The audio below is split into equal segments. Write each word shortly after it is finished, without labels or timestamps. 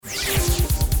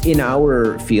In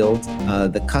our field,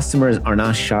 the customers are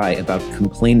not shy about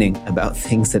complaining about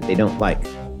things that they don't like.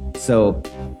 So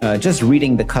just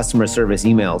reading the customer service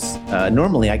emails,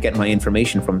 normally I get my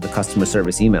information from the customer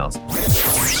service emails.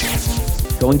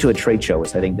 Going to a trade show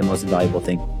is, I think, the most valuable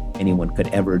thing anyone could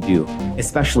ever do,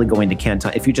 especially going to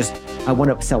Canton. If I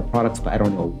want to sell products, but I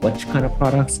don't know which kind of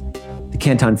products, the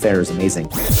Canton Fair is amazing.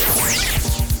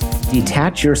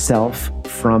 Detach yourself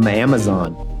from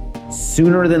Amazon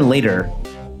sooner than later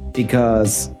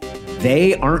because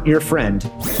they aren't your friend.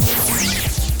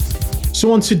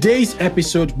 So on today's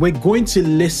episode, we're going to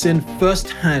listen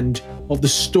firsthand of the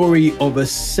story of a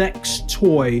sex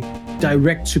toy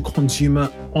direct-to-consumer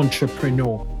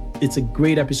entrepreneur. It's a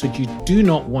great episode you do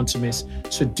not want to miss,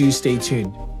 so do stay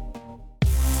tuned.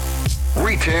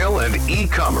 Retail and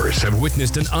e-commerce have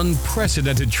witnessed an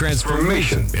unprecedented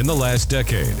transformation in the last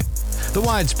decade. The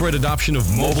widespread adoption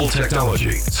of mobile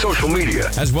technology, social media,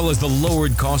 as well as the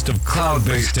lowered cost of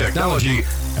cloud-based technology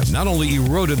have not only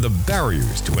eroded the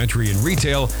barriers to entry in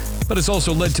retail, but it's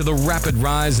also led to the rapid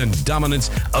rise and dominance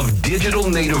of digital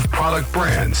native product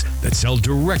brands that sell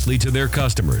directly to their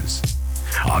customers.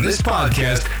 On this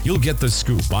podcast, you'll get the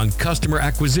scoop on customer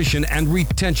acquisition and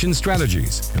retention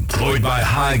strategies employed by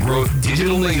high-growth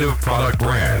digital native product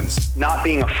brands. Not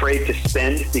being afraid to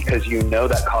spend because you know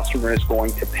that customer is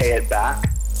going to pay it back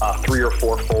 3 or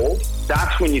 4-fold.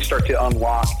 That's when you start to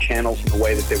unlock channels in the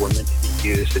way that they were meant to be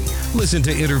used. Listen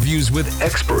to interviews with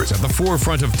experts at the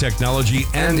forefront of technology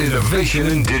and innovation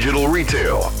in digital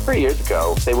retail. 3 years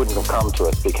ago, they wouldn't have come to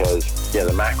us because,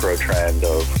 the macro trend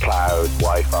of cloud,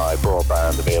 Wi-Fi,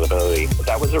 broadband availability,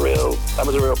 that was a real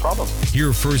problem.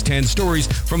 Hear firsthand stories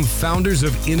from founders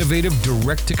of innovative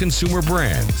direct-to-consumer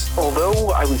brands.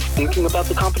 Although I was thinking about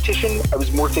the competition, I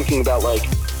was more thinking about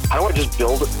how do I just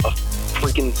build a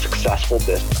freaking successful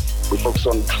business? We focus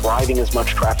on driving as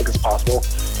much traffic as possible,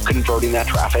 converting that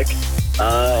traffic,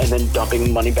 and then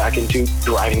dumping money back into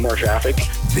driving more traffic.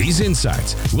 These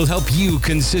insights will help you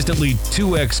consistently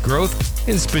 2x growth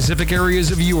in specific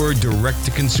areas of your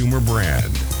direct-to-consumer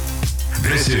brand.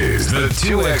 This is the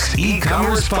 2X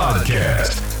E-Commerce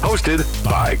Podcast, hosted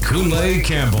by Kunle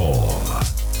Campbell.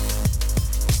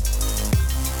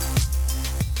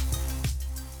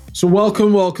 So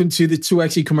welcome to the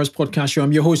 2X E-Commerce Podcast Show.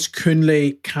 I'm your host,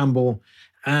 Kunle Campbell.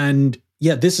 And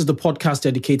this is the podcast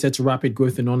dedicated to rapid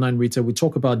growth in online retail. We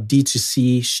talk about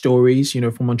D2C stories,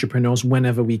 from entrepreneurs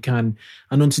whenever we can.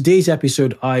 And on today's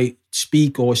episode, I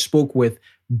spoke with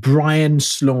Brian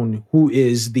Sloan, who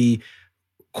is the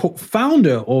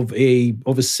founder of a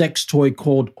sex toy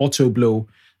called Autoblow.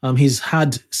 He's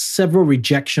had several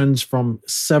rejections from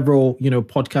several,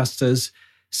 podcasters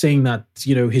saying that,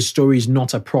 his story is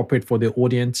not appropriate for the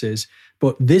audiences.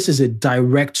 But this is a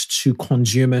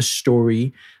direct-to-consumer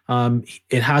story.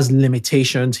 It has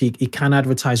limitations. He can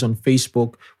advertise on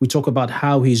Facebook. We talk about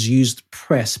how he's used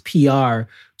press, PR,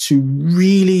 to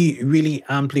really, really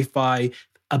amplify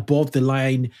above the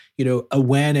line,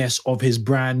 awareness of his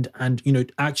brand and,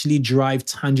 actually drive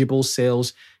tangible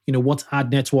sales, what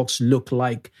ad networks look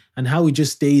like and how he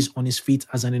just stays on his feet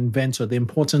as an inventor, the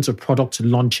importance of product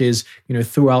launches,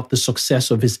 throughout the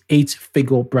success of his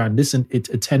 8-figure brand. Listen, it's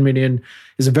a 10 million,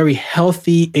 is a very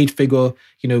healthy 8-figure,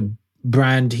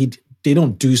 brand. They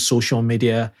don't do social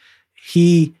media.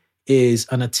 He is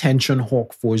an attention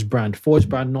hawk for his brand,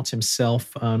 not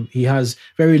himself. He has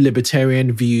very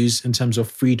libertarian views in terms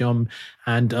of freedom.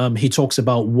 And he talks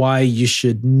about why you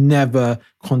should never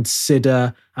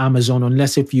consider Amazon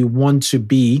unless if you want to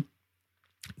be,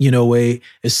 a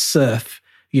serf,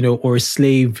 or a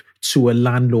slave to a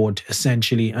landlord,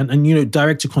 essentially. And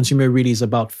direct to consumer really is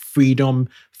about freedom,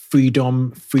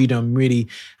 really.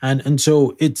 And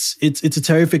so it's a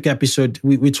terrific episode.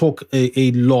 We talk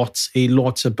a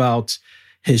lot about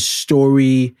his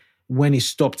story, when he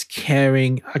stopped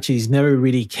caring. Actually, he's never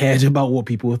really cared about what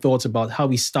people thought about how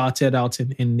he started out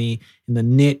in the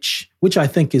niche, which I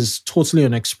think is totally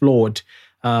unexplored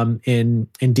in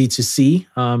D2C.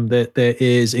 There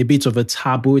is a bit of a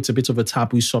taboo. It's a bit of a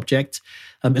taboo subject,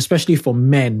 especially for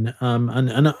men.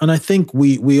 And I think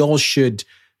we all should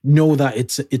know that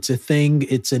it's a thing,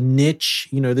 it's a niche.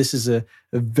 This is a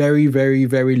very, very,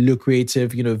 very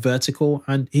lucrative, vertical,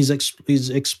 and he's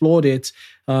explored it.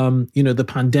 The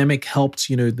pandemic helped,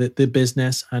 the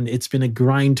business, and it's been a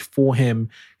grind for him,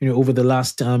 over the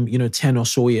last, 10 or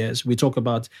so years. We talk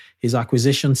about his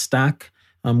acquisition stack,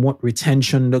 what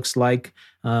retention looks like,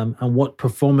 and what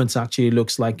performance actually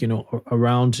looks like,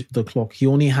 around the clock. He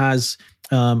only has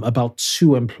about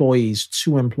two employees,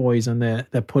 and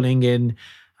they're pulling in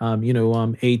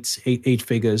eight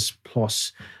figures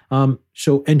plus.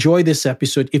 So enjoy this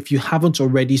episode. If you haven't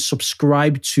already,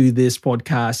 subscribe to this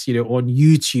podcast, on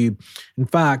YouTube. In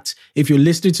fact, if you're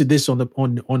listening to this on a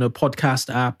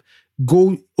podcast app,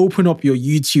 go open up your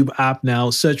YouTube app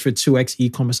now, search for 2X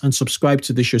e-commerce and subscribe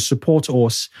to the show. Support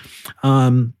us.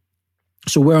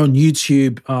 So we're on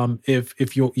YouTube.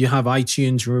 If you have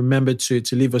iTunes, remember to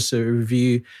leave us a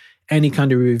review. Any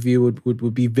kind of review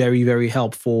would be very, very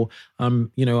helpful.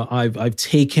 I've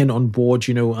taken on board,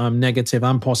 negative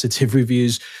and positive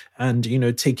reviews and,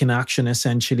 taken action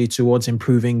essentially towards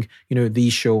improving, the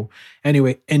show.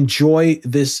 Anyway, enjoy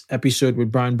this episode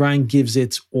with Brian. Brian gives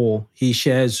it all. He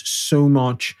shares so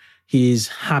much. He's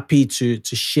happy to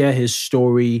share his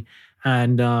story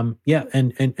and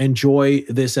enjoy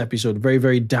this episode. Very,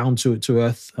 very down to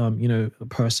earth,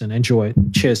 person. Enjoy it.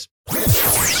 Cheers.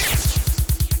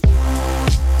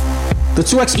 The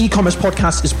 2X e-commerce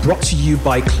podcast is brought to you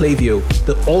by Klaviyo,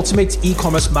 the ultimate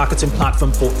e-commerce marketing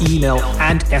platform for email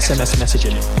and SMS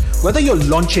messaging. Whether you're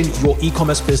launching your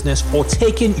e-commerce business or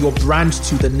taking your brand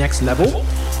to the next level,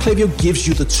 Klaviyo gives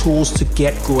you the tools to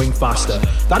get growing faster.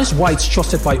 That is why it's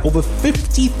trusted by over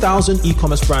 50,000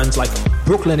 e-commerce brands like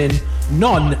Brooklinen,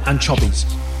 None, and Chubbies.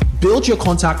 Build your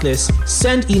contact list,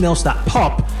 send emails that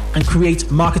pop, and create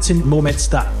marketing moments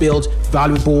that build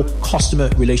valuable customer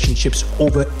relationships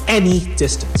over any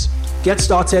distance. Get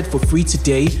started for free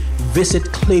today. Visit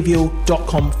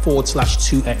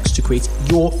klaviyo.com/2x to create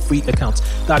your free account.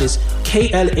 That is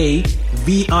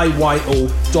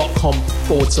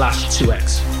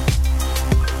klaviyo.com/2x.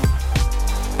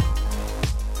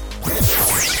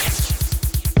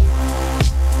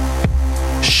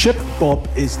 ShipBob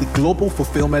is the global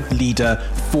fulfillment leader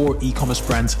for e-commerce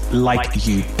brands like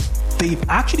you. They've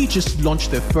actually just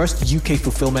launched their first UK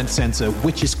fulfillment center,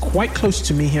 which is quite close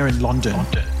to me here in London.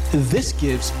 This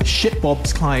gives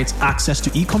ShipBob's clients access to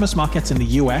e-commerce markets in the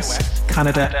US,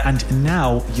 Canada, and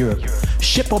now Europe.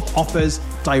 ShipBob offers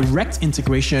direct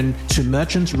integration to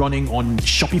merchants running on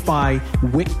Shopify,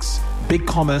 Wix,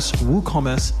 BigCommerce,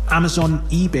 WooCommerce, Amazon,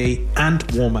 eBay, and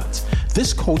Walmart.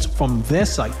 This quote from their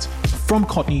site, from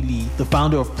Courtney Lee, the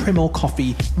founder of Primal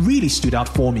Coffee, really stood out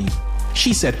for me.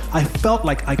 She said, I felt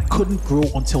like I couldn't grow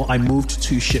until I moved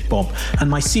to ShipBob. And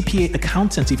my CPA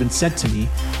accountant even said to me,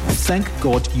 thank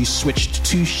God you switched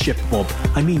to ShipBob.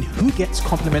 I mean, who gets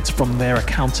compliments from their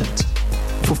accountant?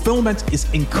 Fulfillment is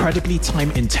incredibly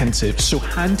time intensive, so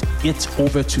hand it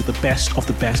over to the best of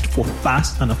the best for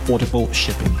fast and affordable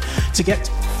shipping. To get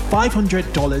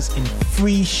 $500 in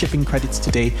free shipping credits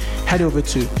today, head over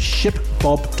to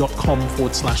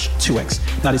shipbob.com/2x.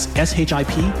 That is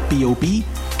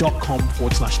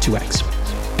shipbob.com/2x.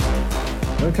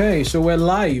 Okay, so we're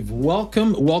live.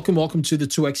 Welcome to the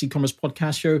 2X e-commerce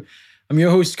podcast show. I'm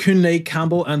your host, Kunle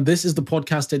Campbell, and this is the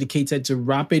podcast dedicated to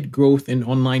rapid growth in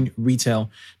online retail.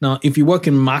 Now, if you work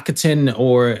in marketing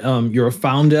or you're a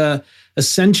founder,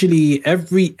 essentially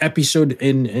every episode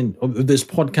of this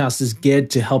podcast is geared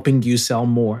to helping you sell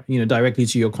more, directly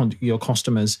to your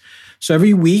customers. So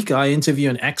every week I interview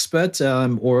an expert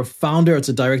or a founder at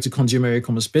a direct-to-consumer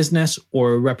e-commerce business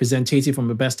or a representative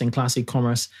from a best-in-class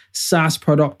e-commerce SaaS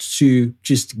product to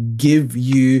just give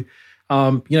you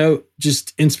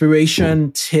just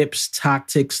inspiration, tips,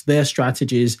 tactics, their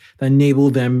strategies that enable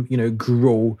them,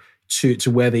 grow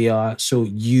to where they are. So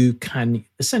you can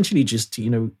essentially just,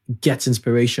 get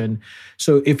inspiration.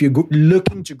 So if you're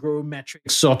looking to grow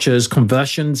metrics such as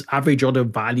conversions, average order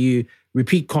value,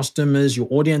 repeat customers, your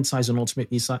audience size, and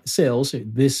ultimately sales,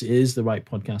 this is the right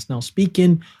podcast. Now,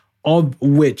 speaking of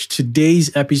which, today's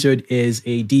episode is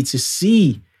a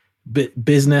D2C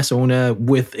business owner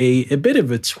with a bit of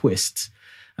a twist,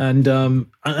 and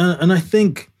I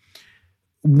think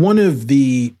what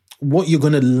you're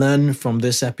going to learn from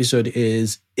this episode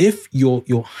is if your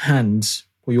hands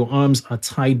or your arms are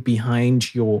tied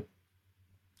behind your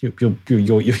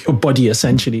body,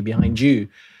 essentially behind you,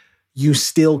 you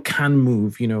still can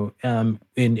move,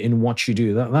 in what you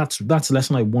do. That's a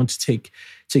lesson I want to take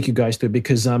you guys through,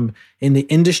 because in the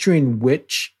industry in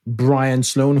which Brian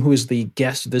Sloan, who is the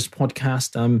guest of this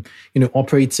podcast,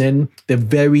 operates in, they're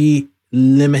very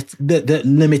the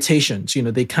limitations.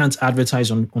 They can't advertise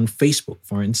on Facebook,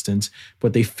 for instance,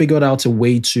 but they figured out a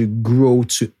way to grow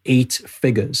to 8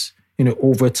 figures,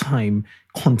 over time,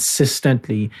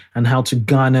 consistently, and how to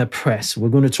garner press. We're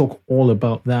going to talk all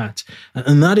about that.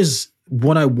 And that is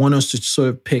what I want us to sort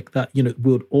of pick, that,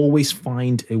 we'll always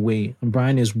find a way. And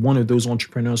Brian is one of those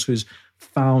entrepreneurs who's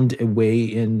found a way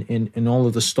in all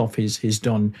of the stuff he's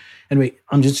done. Anyway,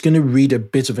 I'm just going to read a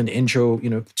bit of an intro,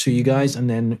 to you guys, and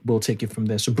then we'll take it from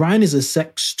there. So Brian is a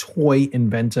sex toy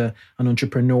inventor and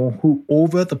entrepreneur who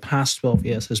over the past 12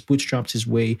 years has bootstrapped his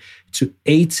way to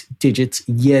 8-digit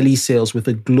yearly sales with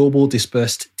a global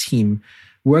dispersed team.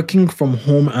 Working from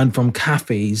home and from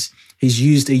cafes, he's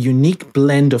used a unique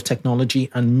blend of technology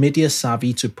and media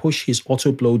savvy to push his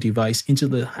AutoBlow device into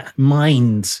the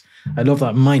minds, I love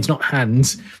that, minds, not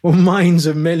hands, or minds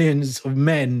of millions of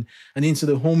men and into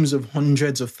the homes of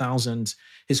hundreds of thousands.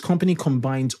 His company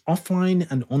combines offline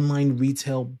and online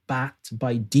retail backed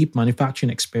by deep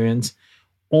manufacturing experience,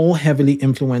 all heavily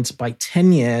influenced by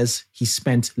 10 years he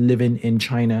spent living in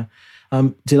China.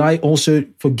 Did I also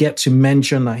forget to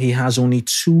mention that he has only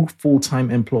 2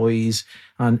 full-time employees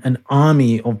and an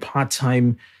army of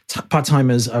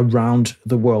part-timers around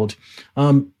the world?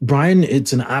 Brian,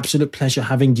 it's an absolute pleasure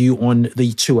having you on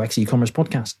the 2X e-commerce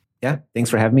podcast. Yeah, thanks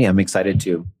for having me. I'm excited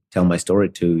to tell my story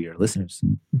to your listeners.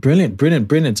 Brilliant.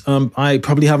 I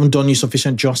probably haven't done you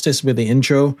sufficient justice with the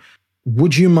intro.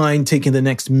 Would you mind taking the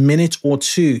next minute or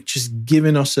two, just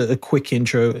giving us a quick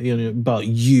intro about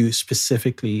you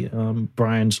specifically,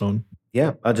 Brian Sloan?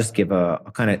 Yeah, I'll just give a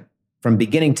kind of from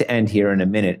beginning to end here in a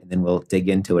minute, and then we'll dig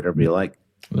into whatever you like.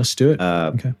 Let's do it.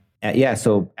 Okay.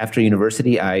 So after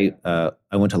university, I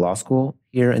went to law school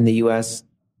here in the U.S.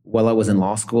 While I was in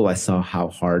law school, I saw how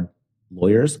hard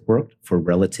lawyers worked for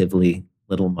relatively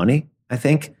little money, I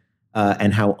think,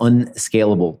 and how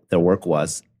unscalable their work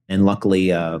was. And luckily,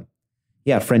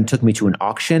 a friend took me to an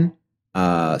auction,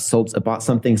 bought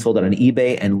something, sold it on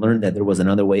eBay, and learned that there was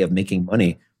another way of making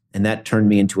money. And that turned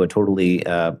me into a totally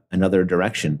another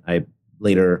direction. I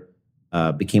later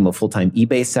became a full-time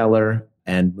eBay seller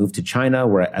and moved to China,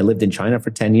 where I lived in China for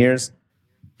 10 years.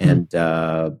 And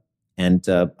I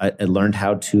learned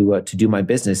how to do my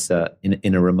business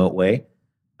in a remote way.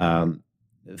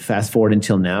 Fast forward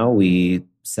until now, we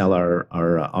sell our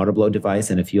AutoBlow device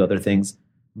and a few other things,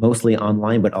 mostly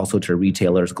online, but also to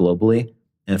retailers globally.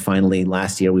 And finally,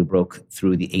 last year, we broke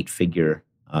through the 8-figure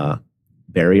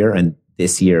barrier. And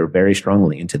this year, very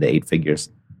strongly into the 8 figures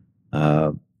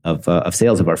of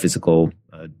sales of our physical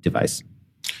device.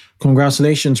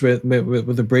 Congratulations with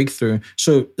the breakthrough.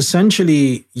 So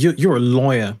essentially, you're a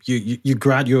lawyer.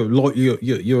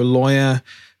 You're a lawyer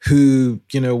who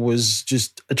was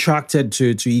just attracted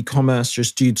to e-commerce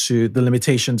just due to the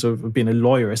limitations of being a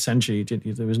lawyer. Essentially,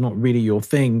 it was not really your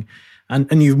thing,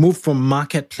 and you've moved from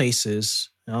marketplaces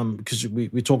because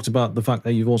we talked about the fact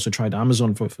that you've also tried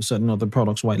Amazon for certain other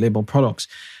products, white label products,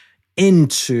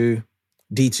 into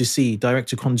D2C, direct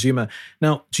to consumer.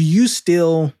 Now, do you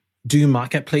still do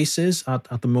marketplaces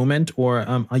at the moment, or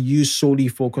are you solely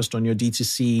focused on your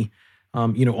D2C,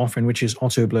 offering, which is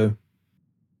AutoBlow?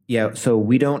 Yeah, so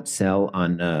we don't sell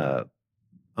on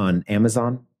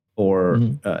Amazon or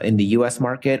in the U.S.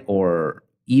 market or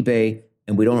eBay,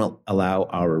 and we don't allow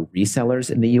our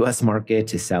resellers in the U.S. market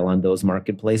to sell on those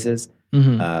marketplaces.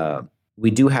 Mm-hmm.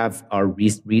 We do have our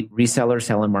resellers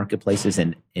sell on marketplaces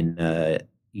in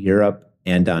Europe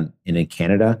and in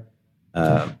Canada,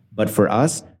 but for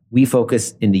us, we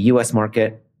focus in the U.S.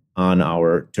 market on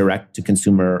our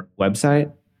direct-to-consumer website,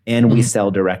 and we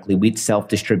sell directly. We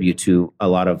self-distribute to a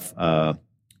lot of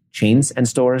chains and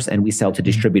stores, and we sell to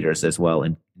distributors as well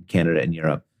in Canada and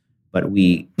Europe. But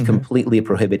we completely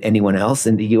prohibit anyone else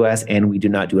in the U.S., and we do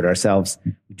not do it ourselves.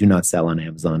 We do not sell on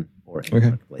Amazon or any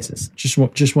marketplaces. Just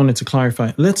wanted to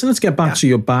clarify. Let's get back to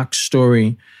your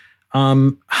backstory.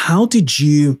 How did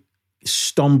you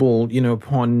stumble,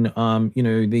 upon,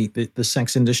 the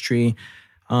sex industry?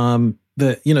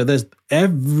 There's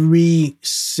every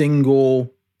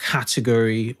single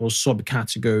category or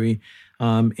subcategory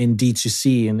in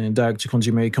D2C and in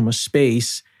direct-to-consumer e-commerce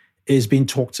space is being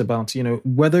talked about,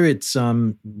 whether it's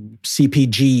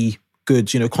CPG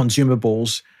goods,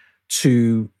 consumables,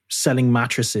 to selling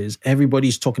mattresses.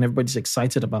 Everybody's talking, everybody's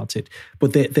excited about it.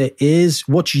 But there is,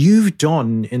 what you've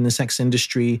done in the sex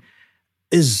industry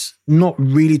is not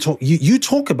really talk. You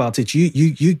talk about it.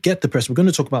 You get the press. We're going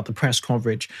to talk about the press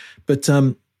coverage, but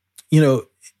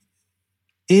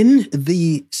in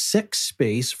the sex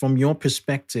space, from your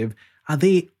perspective, are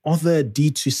there other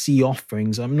D2C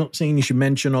offerings? I'm not saying you should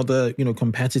mention other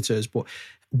competitors, but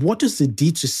what does the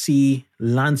D2C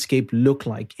landscape look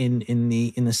like in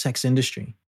the sex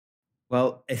industry?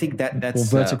 Well, I think that's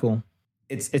vertical.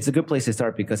 It's a good place to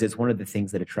start because it's one of the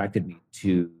things that attracted me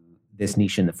to this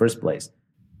niche in the first place.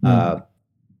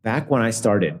 Back when I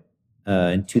started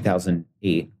in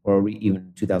 2008 or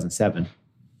even 2007,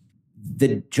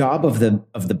 the job of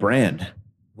the brand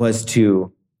was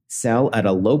to sell at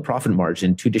a low profit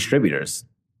margin to distributors.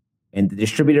 And the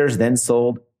distributors then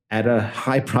sold at a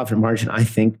high profit margin, I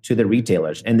think, to the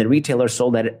retailers. And the retailers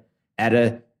sold at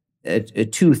a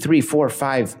 2, 3, 4,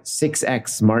 5,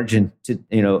 6x margin to,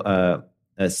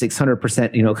 a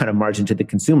 600%, kind of margin to the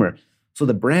consumer. So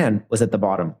the brand was at the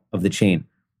bottom of the chain.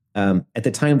 At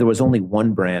the time, there was only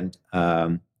one brand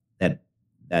that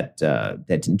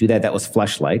didn't do that. That was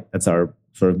Fleshlight. That's our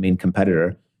sort of main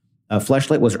competitor.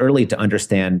 Fleshlight was early to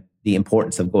understand the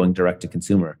importance of going direct to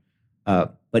consumer.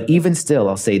 But even still,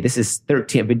 I'll say this is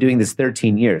 13. I've been doing this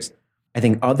 13 years. I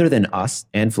think other than us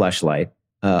and Fleshlight,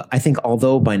 I think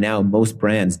although by now most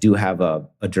brands do have a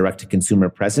direct to consumer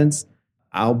presence,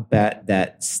 I'll bet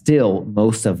that still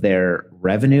most of their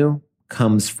revenue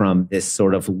comes from this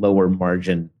sort of lower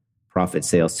margin profit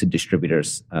sales to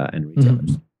distributors and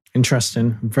retailers.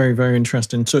 Interesting, very, very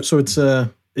interesting. So it's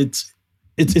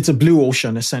a blue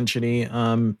ocean essentially,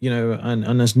 and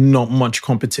there's not much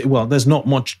competition. Well, there's not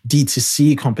much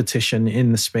D2C competition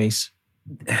in the space.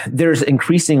 There's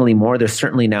increasingly more. There's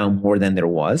certainly now more than there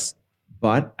was,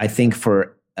 but I think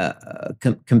for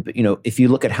if you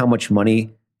look at how much money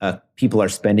people are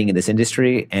spending in this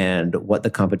industry and what the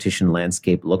competition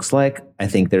landscape looks like, I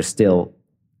think there's still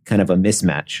kind of a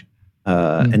mismatch.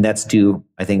 And that's due,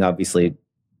 I think, obviously,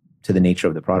 to the nature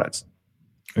of the products.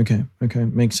 Okay.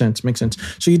 Makes sense.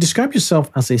 So you describe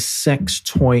yourself as a sex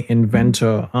toy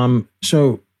inventor.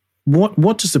 So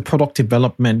what does the product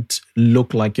development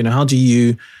look like? How do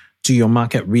you do your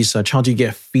market research? How do you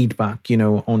get feedback,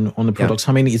 on the products? Yeah.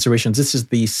 How many iterations? This is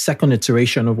the second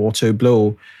iteration of Auto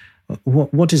Blow.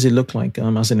 What does it look like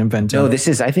as an inventor? No, this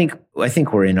is, I think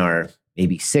we're in our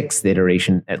maybe sixth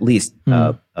iteration, at least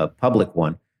a public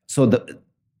one. So the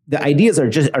ideas are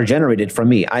generated from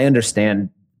me. I understand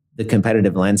the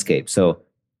competitive landscape. So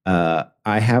I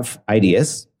have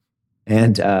ideas,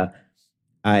 and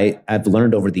I've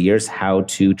learned over the years how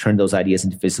to turn those ideas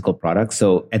into physical products.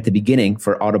 So at the beginning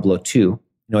for Auto Blow 2,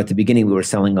 at the beginning we were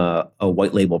selling a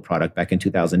white label product back in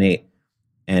 2008.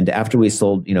 And after we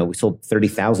sold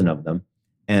 30,000 of them.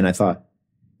 And I thought,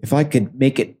 if I could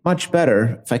make it much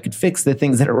better, if I could fix the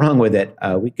things that are wrong with it,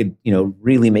 we could,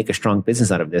 really make a strong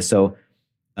business out of this. So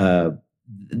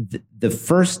the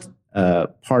first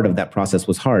part of that process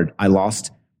was hard. I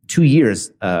lost 2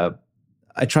 years.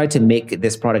 I tried to make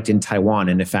this product in Taiwan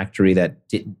in a factory that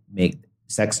didn't make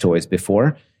sex toys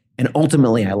before. And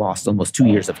ultimately, I lost almost 2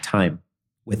 years of time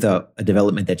with a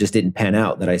development that just didn't pan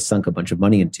out, that I sunk a bunch of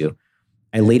money into.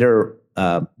 I later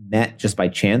met just by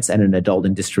chance at an adult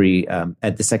industry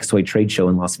at the sex toy trade show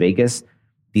in Las Vegas.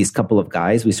 These couple of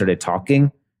guys, we started talking.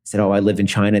 I said, "Oh, I live in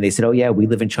China." They said, "Oh, yeah, we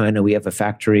live in China. We have a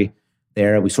factory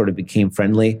there." We sort of became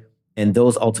friendly. And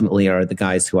those ultimately are the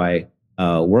guys who I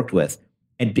worked with.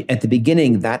 And at the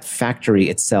beginning, that factory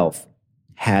itself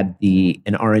had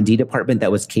an R&D department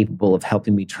that was capable of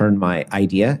helping me turn my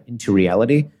idea into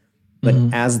reality. But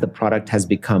as the product has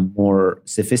become more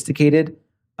sophisticated,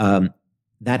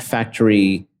 that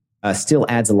factory still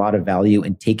adds a lot of value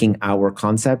in taking our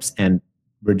concepts and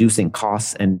reducing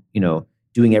costs and,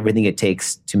 doing everything it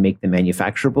takes to make them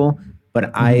manufacturable.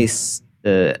 But I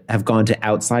have gone to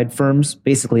outside firms.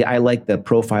 Basically, I like the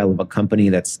profile of a company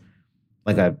that's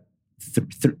like a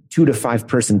 2 to 5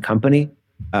 person company.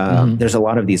 There's a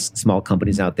lot of these small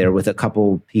companies out there with a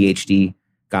couple PhD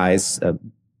guys.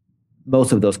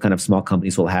 Most of those kind of small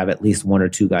companies will have at least 1 or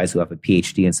 2 guys who have a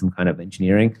PhD in some kind of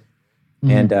engineering.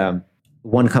 And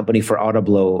one company for Auto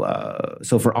Blow,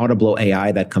 so for Auto Blow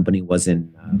AI, that company was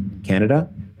in Canada.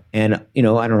 And,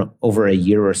 I don't know, over a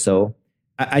year or so,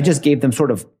 I just gave them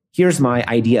sort of, here's my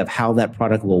idea of how that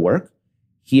product will work.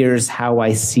 Here's how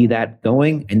I see that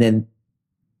going. And then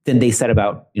they set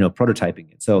about,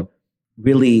 prototyping it. So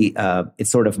really, it's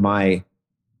sort of my,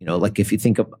 like if you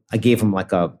think of, I gave them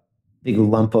like a big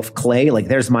lump of clay, like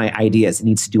there's my ideas. It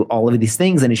needs to do all of these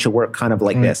things and it should work kind of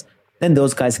like this. Then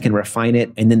those guys can refine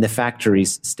it. And then the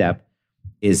factory's step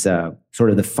is sort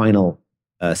of the final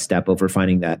step of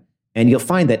refining that. And you'll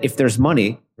find that if there's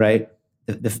money, right,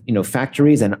 the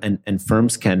factories and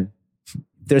firms can, if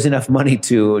there's enough money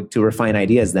to refine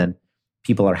ideas, then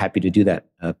people are happy to do that.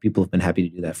 People have been happy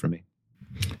to do that for me.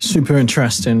 Super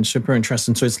interesting. So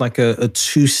it's like a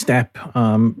 2-step,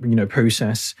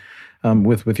 process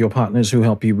with your partners who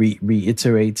help you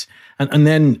reiterate. And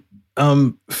then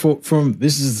from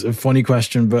this is a funny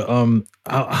question, but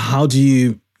how do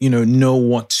you know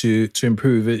what to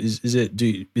improve? Is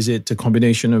it a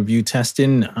combination of you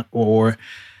testing or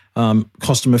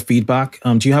customer feedback?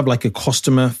 Do you have like a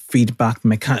customer feedback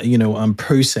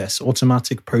process,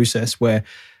 automatic process where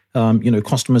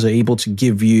customers are able to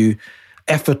give you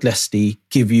effortlessly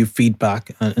give you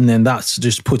feedback, and then that's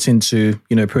just put into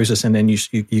process, and then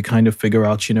you kind of figure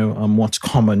out what's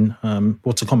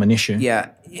a common issue. Yeah,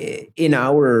 in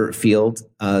our field,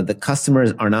 the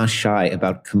customers are not shy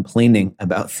about complaining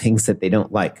about things that they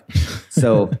don't like.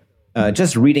 So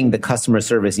just reading the customer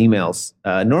service emails.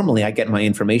 Normally, I get my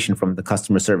information from the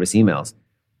customer service emails,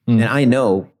 and I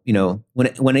know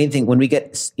when we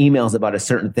get emails about a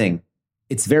certain thing,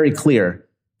 it's very clear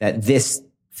that this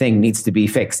thing needs to be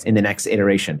fixed in the next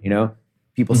iteration.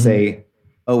 People say,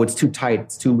 "Oh, it's too tight,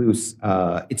 it's too loose,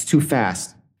 it's too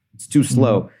fast, it's too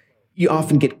slow." We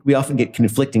often get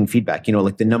conflicting feedback.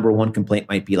 Like the number one complaint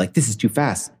might be like, "This is too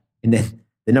fast," and then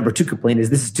the number two complaint is,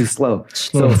 "This is too slow."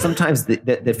 So sometimes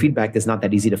the feedback is not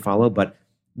that easy to follow. But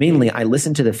mainly, I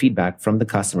listen to the feedback from the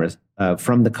customers,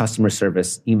 from the customer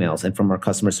service emails, and from our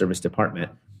customer service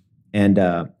department, and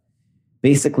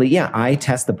basically, I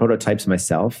test the prototypes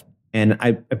myself. And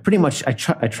I pretty much I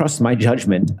trust my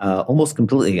judgment almost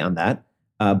completely on that.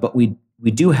 But we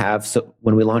do have, so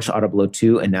when we launched AutoBlow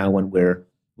 2, and now when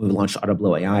we launched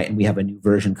AutoBlow AI, and we have a new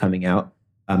version coming out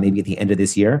maybe at the end of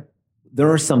this year, there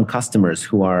are some customers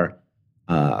who are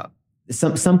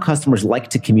some customers like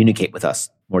to communicate with us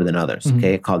more than others.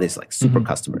 Okay, I call these like super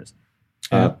customers.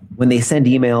 When they send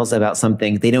emails about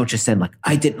something, they don't just send like,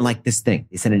 "I didn't like this thing."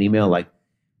 They send an email like,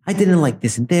 "I didn't like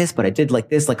this and this, but I did like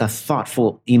this," like a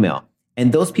thoughtful email.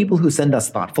 And those people who send us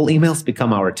thoughtful emails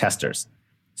become our testers.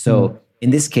 So in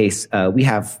this case, we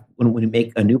have, when we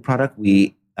make a new product,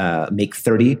 we make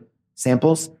 30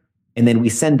 samples, and then we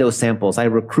send those samples. I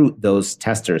recruit those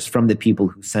testers from the people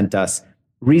who sent us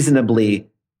reasonably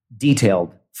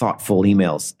detailed, thoughtful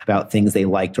emails about things they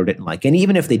liked or didn't like. And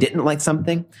even if they didn't like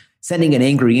something, sending an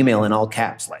angry email in all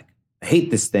caps, like, "I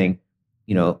hate this thing,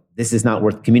 this is not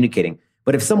worth communicating."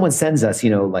 But if someone sends us,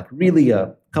 like really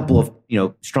a couple of,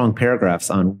 strong paragraphs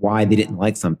on why they didn't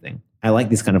like something, I like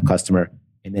this kind of customer.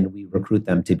 And then we recruit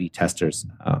them to be testers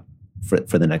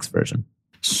for the next version.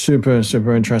 Super,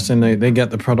 super interesting. They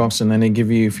get the products and then they give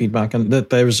you feedback, and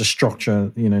that there is a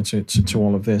structure, to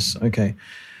all of this. Okay.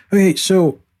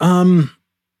 So,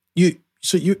 you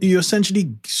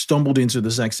essentially stumbled into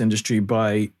the sex industry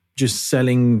by just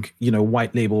selling,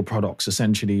 white label products.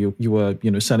 Essentially, you were,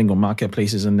 selling on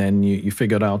marketplaces, and then you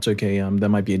figured out, okay, there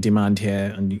might be a demand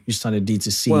here, and you started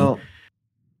D2C. Well,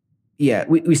 yeah,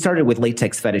 we started with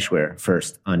latex fetish wear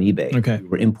first on eBay. Okay. We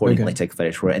were importing latex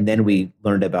fetish wear, and then we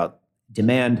learned about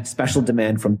special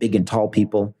demand from big and tall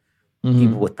people,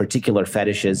 people with particular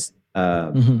fetishes.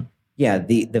 Yeah,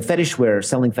 the fetish wear,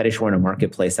 selling fetish wear in a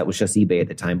marketplace that was just eBay at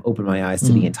the time, opened my eyes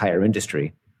to the entire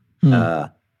industry.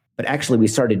 But actually, we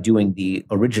started doing the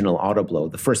original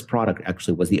AutoBlow. The first product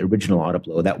actually was the original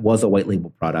AutoBlow. That was a white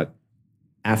label product.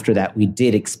 After that, we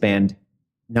did expand,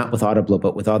 not with AutoBlow,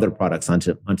 but with other products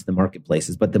onto the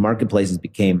marketplaces. But the marketplaces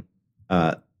became,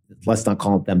 let's not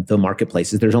call them the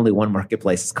marketplaces. There's only one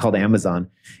marketplace. It's called Amazon.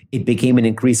 It became an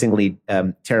increasingly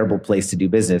terrible place to do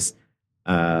business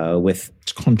with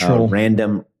control,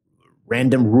 random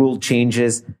rule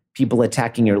changes, people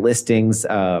attacking your listings.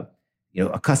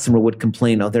 A customer would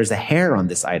complain, "Oh, there's a hair on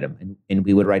this item," and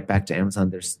we would write back to Amazon,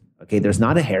 "There's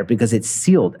not a hair because it's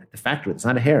sealed at the factory. There's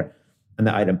not a hair on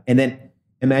the item." And then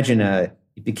imagine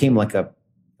it became like I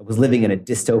was living in a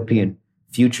dystopian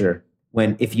future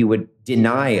when if you would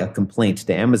deny a complaint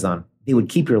to Amazon, they would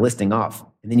keep your listing off,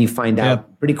 and then you find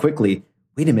out pretty quickly,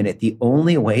 wait a minute, the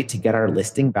only way to get our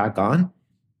listing back on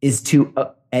is to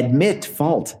admit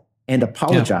fault and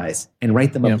apologize and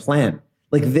write them a plan.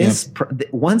 Like this,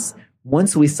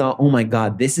 once we saw, oh my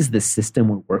God, this is the system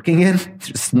we're working in,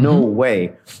 there's no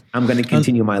way I'm going to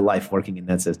continue my life working in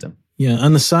that system. Yeah.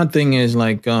 And the sad thing is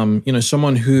like,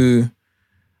 someone who,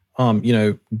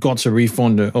 got a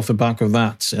refund off the back of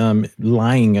that,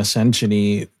 lying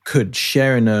essentially could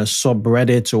share in a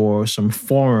subreddit or some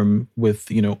forum with,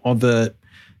 other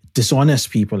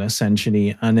dishonest people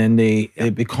essentially. And then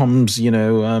it becomes,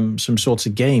 some sort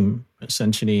of game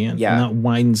essentially. And that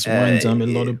winds a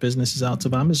lot of businesses out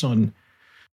of Amazon.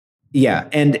 Yeah.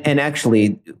 And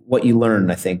actually what you learn,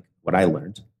 I think what I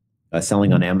learned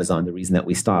selling on Amazon, the reason that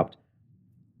we stopped,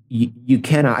 you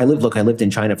cannot, I lived in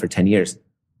China for 10 years.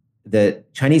 The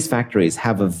Chinese factories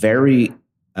have a very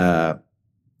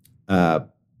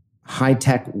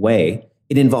high-tech way.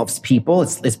 It involves people.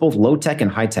 It's both low-tech and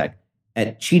high-tech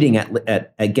at cheating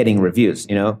at getting reviews.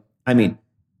 I mean,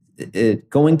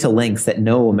 going to lengths that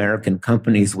no American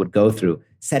companies would go through,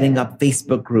 setting up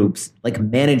Facebook groups, like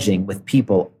managing with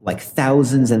people, like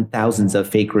thousands and thousands of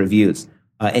fake reviews.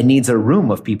 It needs a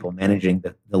room of people managing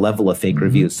the level of fake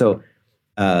reviews. So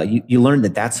you learn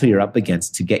that that's who you're up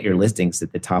against to get your listings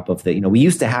at the top of the, we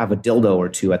used to have a dildo or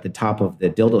two at the top of the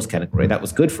dildos category. That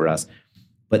was good for us.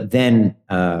 But then,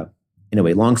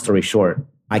 anyway, long story short,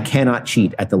 I cannot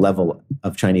cheat at the level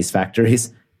of Chinese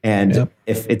factories. And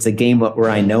if it's a game where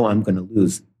I know I'm going to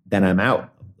lose, then I'm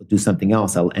out. I'll do something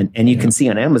else. And you can see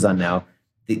on Amazon now,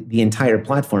 the entire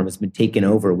platform has been taken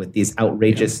over with these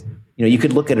outrageous, you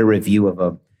could look at a review of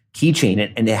a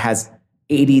keychain and it has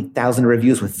 80,000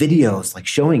 reviews with videos like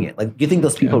showing it. Like, do you think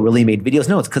those people really made videos?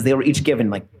 No, it's because they were each given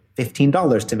like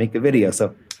 $15 to make the video.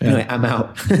 So anyway, I'm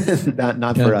out.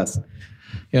 not for us.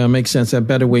 Yeah, it makes sense. There are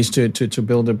better ways to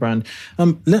build a brand.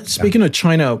 Speaking of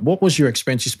China, what was your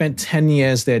experience? You spent 10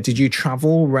 years there. Did you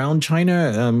travel around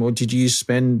China, or did you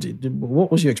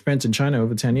what was your experience in China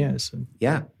over 10 years?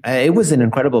 Yeah, it was an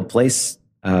incredible place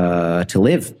to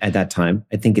live at that time.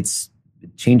 I think it's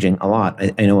changing a lot.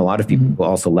 I know a lot of people who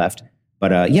also left.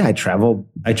 But I traveled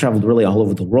really all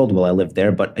over the world while I lived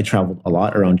there, but I traveled a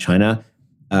lot around China.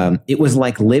 It was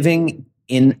like living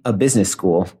in a business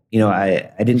school.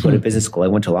 I didn't go to business school. I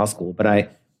went to law school, but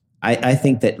I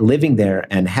think that living there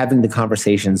and having the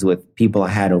conversations with people I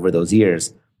had over those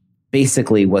years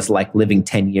basically was like living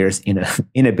 10 years in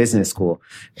a business school.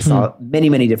 I saw many,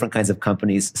 many different kinds of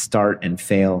companies start and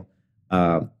fail.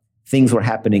 Things were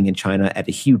happening in China at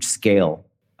a huge scale.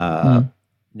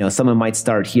 Someone might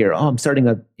start here. Oh, I'm starting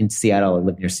up in Seattle. I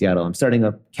live near Seattle. I'm starting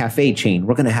a cafe chain.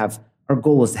 Our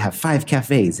goal is to have 5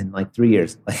 cafes in like 3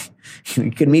 years. Like,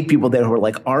 you could meet people there who are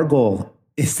like, our goal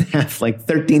is to have like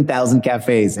 13,000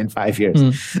 cafes in 5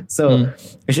 years. So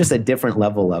it's just a different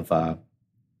level of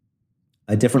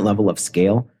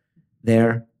scale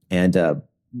there. And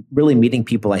really meeting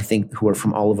people, I think, who are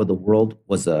from all over the world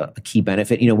was a key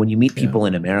benefit. When you meet people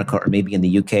in America or maybe in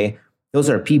the UK, those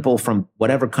are people from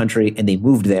whatever country and they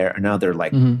moved there and now they're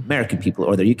like American people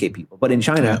or they're UK people. But in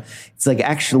China, it's like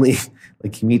actually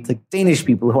like you meet like Danish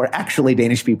people who are actually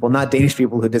Danish people, not Danish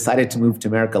people who decided to move to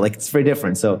America. Like, it's very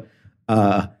different. So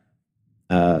I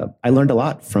learned a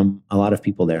lot from a lot of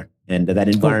people there. And that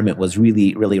environment was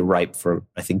really, really ripe for,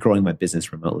 I think, growing my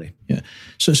business remotely. Yeah.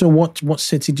 So what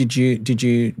cities did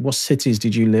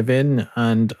you live in,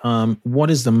 and what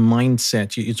is the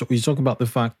mindset? You talk about the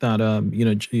fact that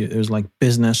it was like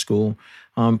business school.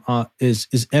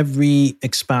 Is every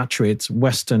expatriate,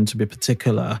 Western to be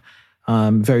particular,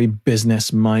 very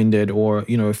business minded, or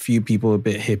a few people a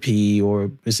bit hippie, or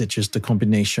is it just a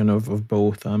combination of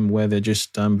both, where they're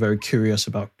just very curious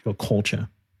about your culture?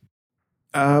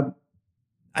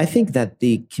 I think that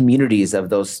the communities of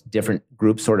those different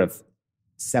groups sort of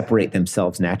separate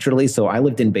themselves naturally. So I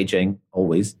lived in Beijing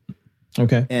always.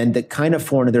 Okay. And the kind of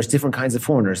foreigner, there's different kinds of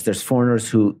foreigners. There's foreigners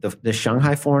who, the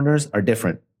Shanghai foreigners are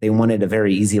different. They wanted a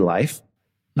very easy life.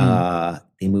 They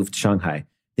moved to Shanghai.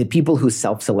 The people who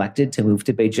self-selected to move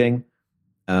to Beijing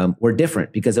were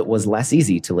different because it was less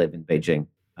easy to live in Beijing.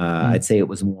 I'd say it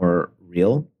was more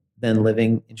real than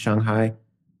living in Shanghai.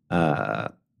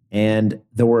 And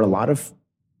there were a lot of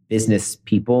business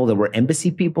people. There were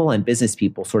embassy people and business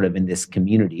people sort of in this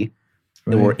community.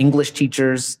 Right. There were English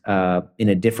teachers in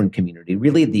a different community.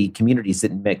 Really, the communities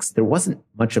didn't mix. There wasn't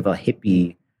much of a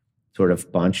hippie sort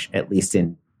of bunch, at least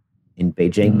in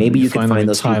Beijing. Maybe you could find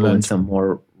those people in some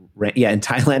more... in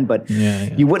Thailand, but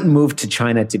you wouldn't move to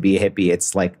China to be a hippie.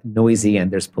 It's like noisy and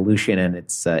there's pollution and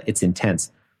it's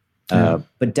intense.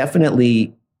 But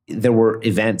definitely there were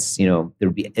events,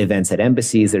 there'd be events at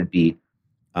embassies, there'd be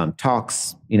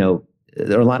talks,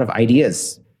 there are a lot of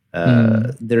ideas.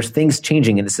 There's things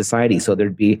changing in the society. So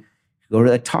there'd be, go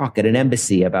to a talk at an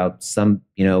embassy about some,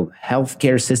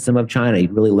 healthcare system of China.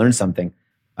 You'd really learn something.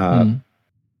 And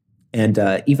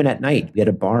even at night, we had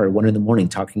a bar at 1 a.m.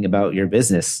 talking about your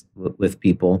business with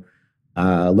people,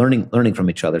 learning from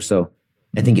each other. So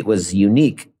I think it was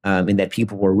unique in that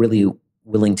people were really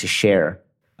willing to share.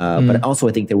 But also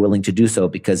I think they're willing to do so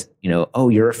because,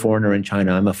 you're a foreigner in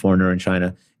China, I'm a foreigner in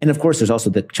China. And of course, there's also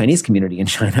the Chinese community in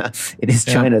China. It is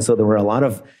China. So there were a lot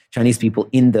of Chinese people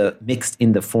mixed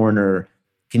in the foreigner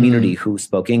community who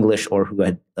spoke English or who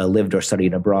had lived or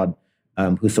studied abroad,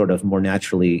 who sort of more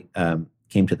naturally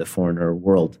came to the foreigner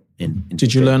world.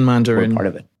 Did you learn Mandarin? Part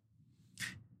of it.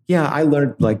 Yeah, I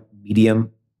learned like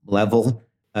medium level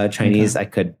Chinese. Okay. I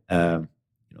could,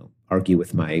 argue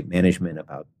with my management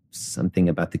about something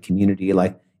about the community.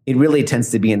 Like it really tends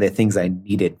to be in the things I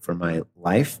needed for my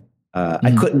life.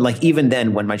 I couldn't, like, even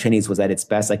then when my Chinese was at its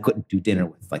best, I couldn't do dinner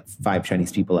with like 5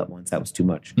 Chinese people at once. That was too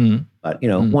much. But,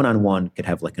 one-on-one could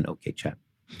have like an okay chat.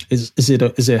 Is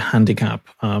it a handicap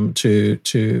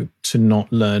to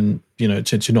not learn,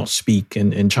 to not speak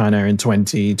in China in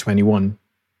 2021?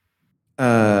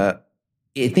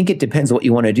 I think it depends what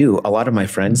you want to do. A lot of my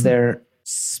friends there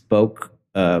spoke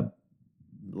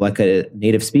like a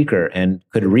native speaker and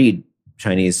could read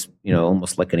Chinese,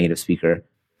 almost like a native speaker.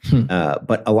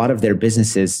 But a lot of their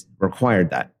businesses required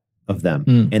that of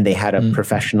them, and they had a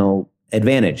professional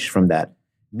advantage from that.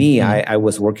 Me, I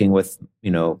was working with,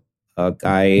 a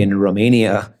guy in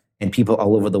Romania and people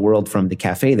all over the world from the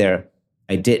cafe there.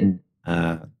 I didn't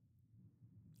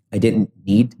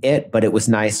need it, but it was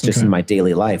nice just in my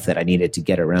daily life that I needed to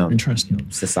get around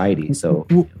society. So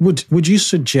would you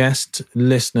suggest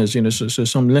listeners, so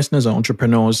some listeners are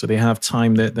entrepreneurs, so they have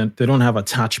time that they don't have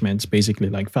attachments, basically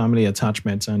like family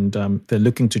attachments, and they're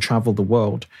looking to travel the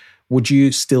world. Would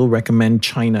you still recommend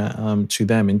China to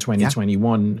them in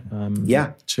 2021?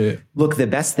 Look, the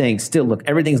best thing,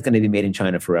 everything's going to be made in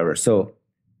China forever. So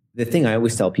the thing I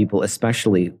always tell people,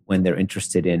 especially when they're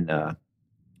interested in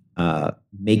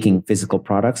making physical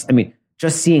products,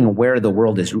 just seeing where the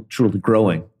world is truly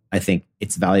growing, I think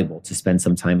it's valuable to spend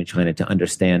some time in China to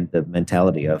understand the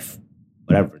mentality of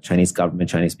whatever, Chinese government,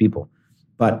 Chinese people.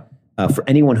 But for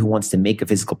anyone who wants to make a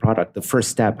physical product, the first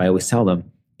step I always tell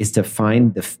them is to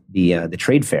find the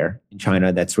trade fair in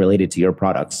China that's related to your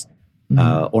products,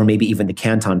 or maybe even the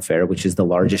Canton Fair, which is the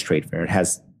largest trade fair. It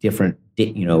has different,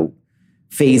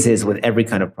 phases with every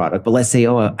kind of product. But let's say,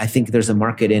 I think there's a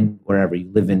market in wherever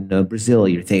you live in Brazil.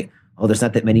 You think, there's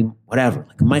not that many, whatever,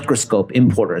 like microscope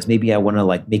importers. Maybe I want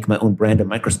to make my own brand of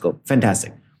microscope.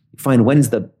 Fantastic. You find when's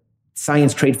the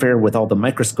science trade fair with all the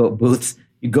microscope booths.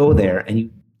 You go there and you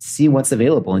see what's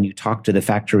available, and you talk to the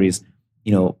factories.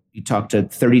 You talk to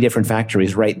 30 different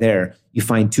factories right there. You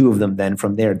find 2 of them then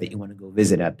from there that you want to go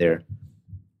visit at their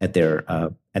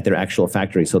actual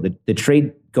factory. So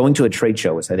going to a trade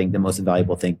show is, I think, the most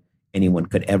valuable thing anyone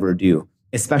could ever do,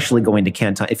 especially going to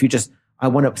Canton. If I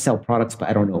want to sell products, but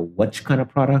I don't know which kind of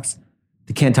products,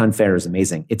 the Canton Fair is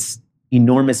amazing. It's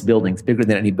enormous buildings, bigger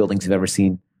than any buildings you've ever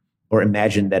seen or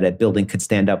imagined that a building could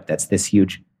stand up that's this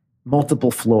huge.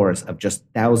 Multiple floors of just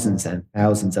thousands and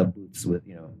thousands of booths with,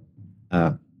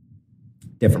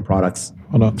 different products.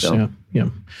 Yeah.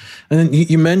 And then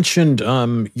you mentioned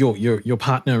your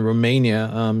partner in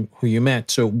Romania, who you met.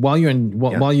 So while you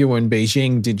were in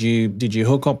Beijing, did you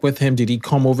hook up with him? Did he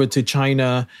come over to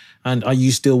China? And are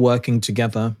you still working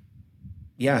together?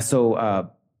 Yeah. So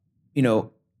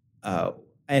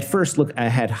at first,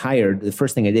 the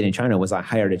first thing I did in China was I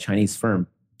hired a Chinese firm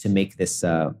to make this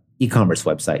e-commerce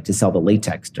website to sell the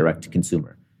latex direct to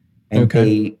consumer. And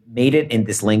they made it in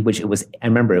this language.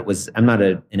 I'm not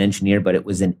an engineer, but it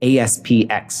was an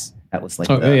ASPX. That was like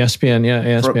ASPN,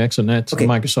 ASPX and net,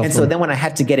 Microsoft. And so then when I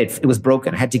had to get it was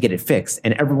broken. I had to get it fixed.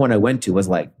 And everyone I went to was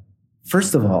like,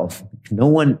 first of all, no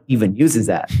one even uses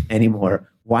that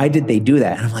anymore. Why did they do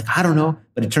that? And I'm like, I don't know.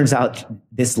 But it turns out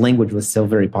this language was still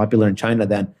very popular in China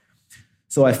then.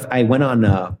 So I went on,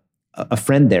 a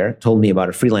friend there told me about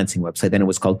a freelancing website. Then it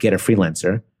was called Get a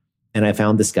Freelancer. And I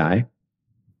found this guy,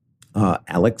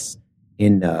 Alex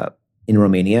in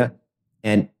Romania,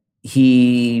 and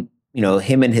he,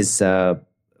 him and his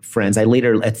friends.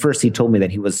 At first he told me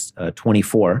that he was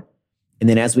 24, and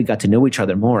then as we got to know each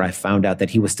other more, I found out that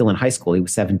he was still in high school. He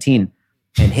was 17,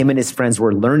 and him and his friends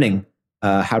were learning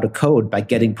how to code by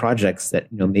getting projects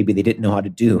that maybe they didn't know how to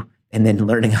do, and then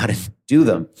learning how to do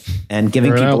them and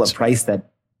giving people a price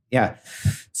that,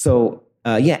 So.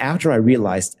 After I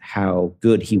realized how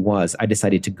good he was, I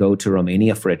decided to go to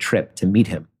Romania for a trip to meet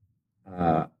him.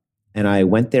 And I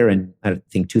went there in, I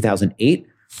think, 2008.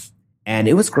 And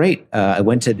it was great. I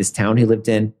went to this town he lived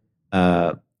in.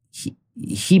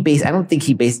 He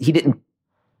didn't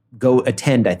go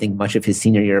attend, I think, much of his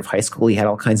senior year of high school. He had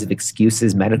all kinds of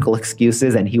excuses, medical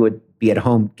excuses, and he would be at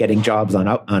home getting jobs on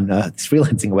this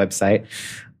freelancing website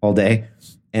all day.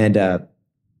 And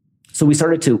so we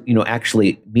started to,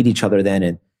 actually meet each other then.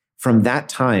 And from that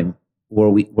time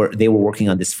where they were working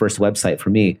on this first website for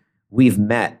me, we've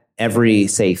met every,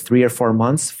 say, 3 or 4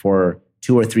 months for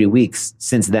 2 or 3 weeks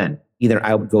since then. Either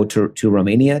I would go to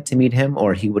Romania to meet him,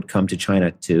 or he would come to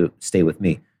China to stay with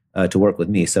me, to work with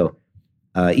me. So,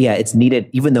 it's needed.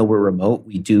 Even though we're remote,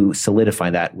 we do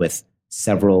solidify that with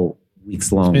several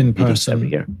weeks-long in meetings person every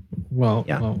year. Well,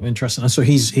 interesting. So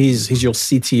he's your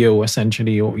CTO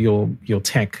essentially, or your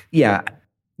tech. Yeah.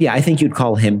 I think you'd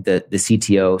call him the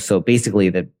CTO. So basically,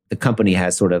 the company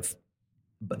has sort of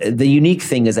the unique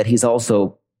thing is that he's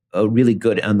also really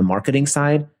good on the marketing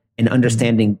side and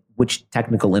understanding which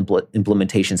technical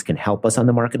implementations can help us on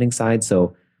the marketing side.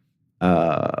 So,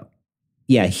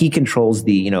 he controls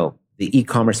the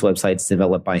e-commerce websites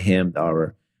developed by him.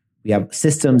 We have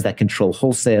systems that control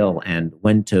wholesale and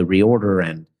when to reorder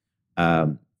and,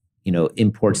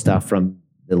 import stuff from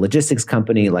the logistics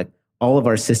company. Like all of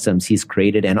our systems he's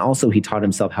created. And also he taught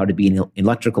himself how to be an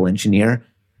electrical engineer.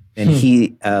 And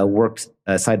he worked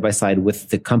side by side with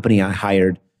the company I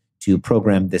hired to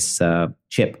program this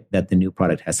chip that the new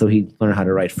product has. So he learned how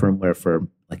to write firmware for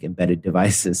like embedded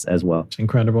devices as well. It's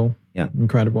incredible. Yeah.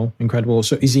 Incredible.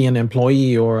 So is he an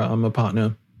employee or a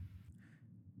partner?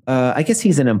 I guess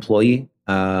he's an employee,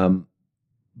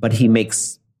 but he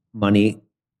makes money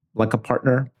like a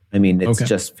partner. I mean, it's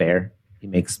just fair. He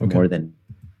makes more than...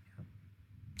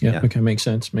 Yeah. Okay. Makes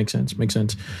sense.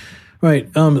 Right.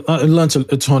 I learned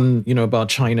a ton, about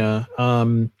China.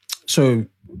 So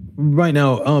right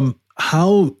now,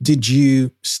 how did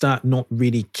you start not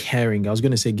really caring? I was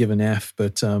going to say give an F,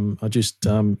 but I'll just,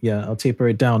 I'll taper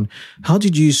it down. How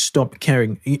did you stop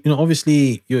caring?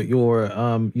 Obviously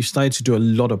you started to do a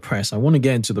lot of press. I want to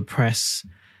get into the press,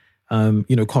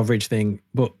 coverage thing,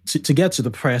 but to get to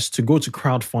the press, to go to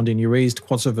crowdfunding, you raised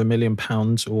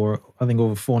 £250,000 or I think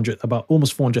about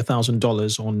almost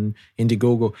 $400,000 on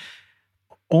Indiegogo.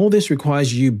 All this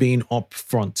requires you being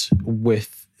upfront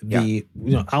with the,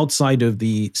 outside of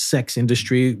the sex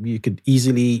industry. You could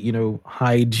easily,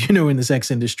 hide, in the sex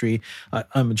industry.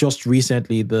 Just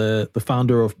recently, the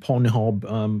founder of Pornhub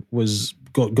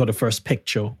got a first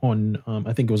picture on,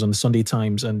 I think it was on the Sunday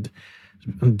Times, and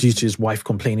due to his wife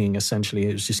complaining, essentially,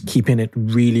 it was just keeping it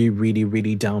really, really,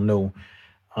 really down low,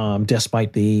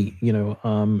 despite the,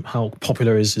 how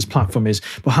popular his platform is.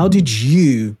 But how did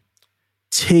you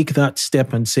take that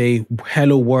step and say,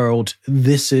 hello world,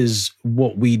 this is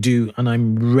what we do and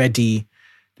I'm ready?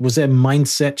 Was there a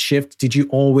mindset shift? Did you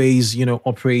always,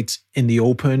 operate in the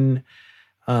open?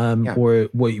 Or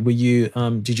were you,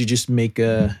 did you just make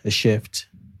a shift?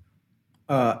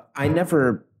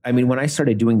 When I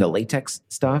started doing the latex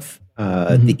stuff,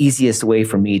 the easiest way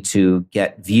for me to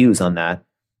get views on that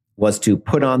was to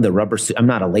put on the rubber suit. I'm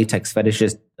not a latex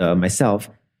fetishist myself.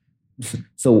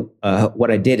 So what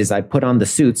I did is I put on the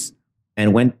suits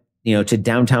and went, to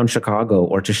downtown Chicago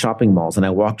or to shopping malls, and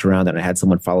I walked around and I had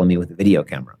someone follow me with a video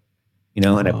camera,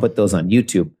 and I put those on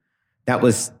YouTube.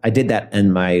 I did that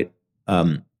in my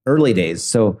early days.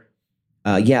 So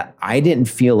I didn't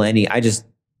feel any. I just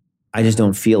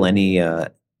don't feel any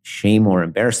shame or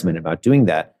embarrassment about doing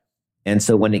that. And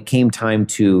so when it came time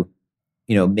to,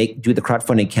 do the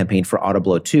crowdfunding campaign for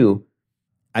Autoblow 2,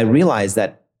 I realized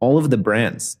that all of the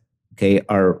brands,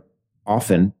 are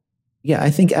often,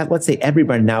 I think let's say every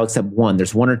brand now except one.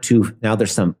 There's one or two. Now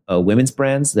there's some women's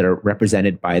brands that are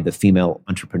represented by the female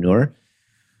entrepreneur.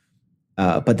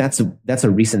 But that's a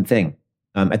recent thing.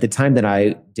 At the time that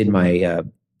I did my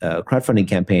crowdfunding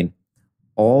campaign,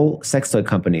 all sex toy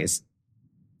companies,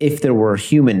 if there were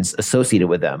humans associated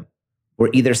with them, were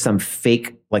either some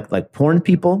fake like porn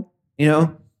people,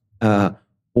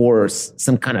 or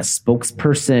some kind of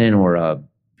spokesperson or a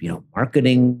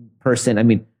marketing person. I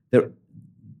mean,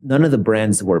 none of the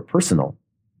brands were personal.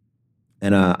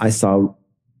 And I thought,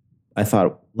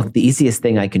 look, the easiest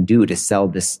thing I can do to sell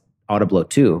this Autoblow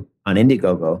 2 on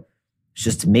Indiegogo is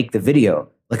just to make the video.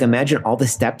 Like, imagine all the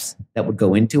steps that would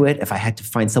go into it if I had to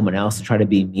find someone else to try to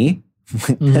be me.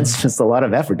 That's just a lot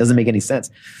of effort. Doesn't make any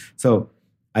sense. So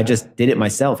I just did it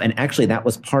myself. And actually, that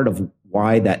was part of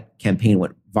why that campaign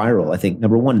went viral. I think,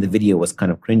 number one, the video was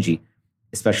kind of cringy,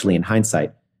 especially in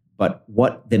hindsight. But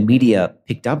what the media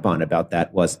picked up on about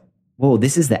that was, whoa,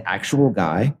 this is the actual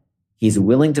guy. He's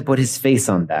willing to put his face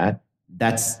on that.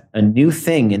 That's a new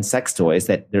thing in sex toys,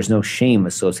 that there's no shame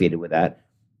associated with that.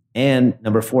 And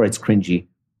number four, it's cringy.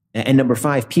 And number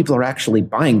five, people are actually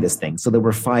buying this thing. So there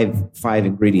were five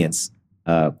ingredients.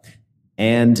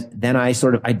 And then I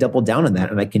doubled down on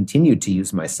that, and I continued to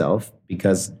use myself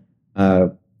because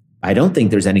I don't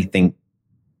think there's anything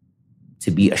to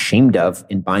be ashamed of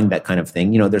in buying that kind of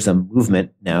thing. There's a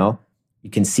movement now. You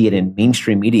can see it in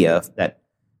mainstream media that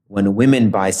when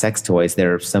women buy sex toys,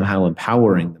 they're somehow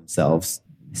empowering themselves.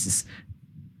 This is,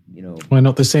 why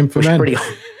not the same for men?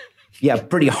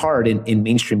 Pretty hard in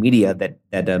mainstream media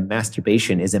that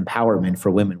masturbation is empowerment for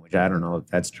women, which I don't know if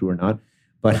that's true or not,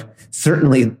 but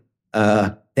certainly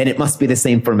then it must be the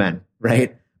same for men,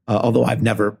 right? Although I've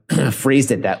never phrased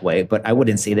it that way, but I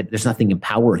wouldn't say that there's nothing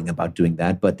empowering about doing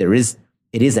that, but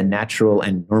it is a natural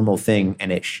and normal thing,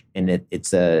 and it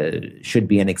should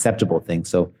be an acceptable thing.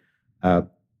 So I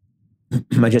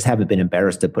just haven't been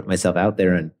embarrassed to put myself out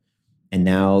there, and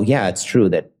now, it's true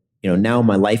that now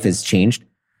my life has changed.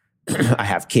 I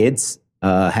have kids,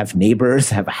 have neighbors,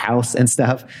 have a house and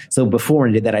stuff. So before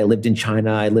I did that, I lived in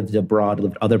China, I lived abroad,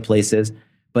 lived other places.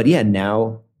 But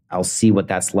now I'll see what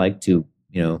that's like to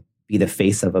be the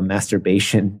face of a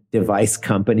masturbation device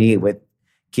company with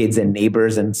kids and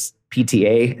neighbors and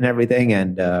PTA and everything.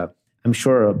 And I'm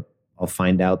sure I'll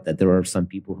find out that there are some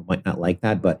people who might not like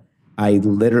that, but I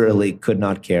literally could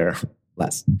not care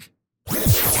less.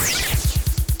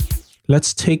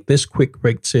 Let's take this quick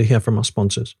break to hear from our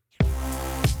sponsors.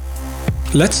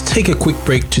 Let's take a quick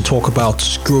break to talk about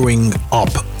screwing up.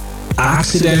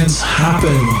 Accidents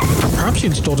happen. Perhaps you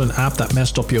installed an app that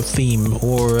messed up your theme,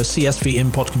 or a CSV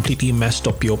import completely messed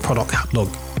up your product catalog.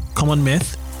 Common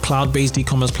myth: cloud-based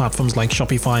e-commerce platforms like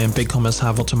Shopify and BigCommerce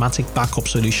have automatic backup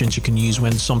solutions you can use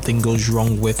when something goes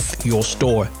wrong with your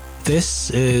store. This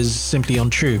is simply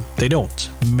untrue. They don't.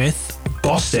 Myth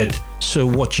busted. So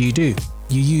what do?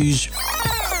 You use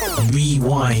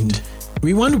Rewind.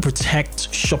 Rewind will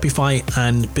protect Shopify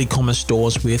and BigCommerce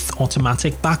stores with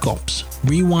automatic backups.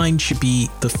 Rewind should be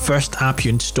the first app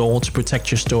you install to protect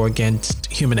your store against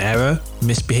human error,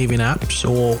 misbehaving apps,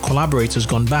 or collaborators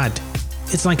gone bad.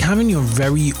 It's like having your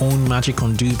very own magic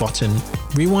undo button.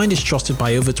 Rewind is trusted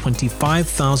by over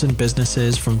 25,000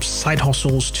 businesses, from side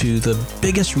hustles to the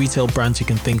biggest retail brands you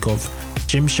can think of.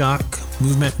 Gymshark,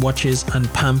 Movement Watches,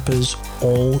 and Pampers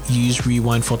all use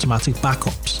Rewind for automatic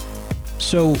backups.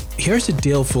 So here's the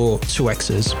deal for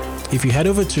 2Xers. If you head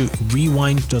over to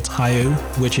rewind.io,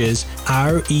 which is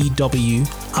rewind.io,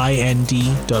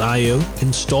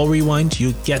 install Rewind,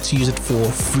 you'll get to use it for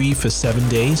free for 7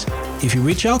 days. If you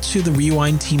reach out to the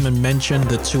Rewind team and mention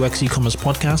the 2X e-commerce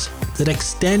podcast, they'll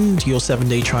extend your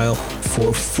 7-day trial for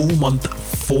a full month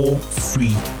for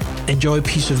free. Enjoy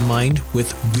peace of mind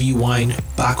with Rewind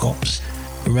backups.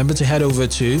 Remember to head over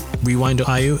to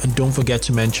rewind.io and don't forget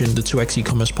to mention the 2X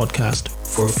e-commerce podcast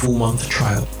for a full month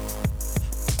trial.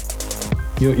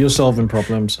 You're solving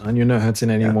problems and you're not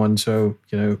hurting anyone. So,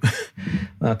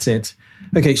 that's it.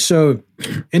 Okay. So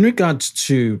in regards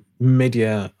to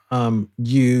media,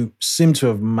 you seem to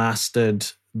have mastered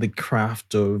the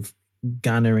craft of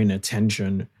garnering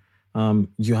attention.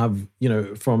 You have,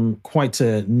 from quite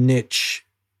a niche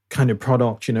kind of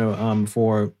product,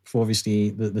 for obviously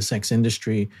the sex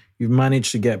industry, you've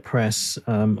managed to get press,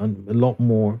 a lot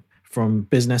more from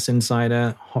Business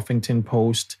Insider, Huffington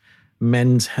Post,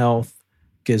 Men's Health,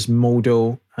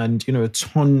 Gizmodo, and, a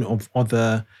ton of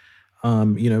other,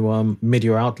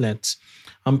 media outlets.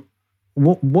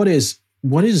 What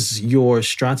is your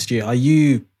strategy? Are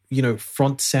you,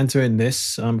 front center in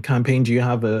this campaign? Do you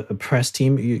have a press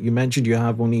team? You mentioned you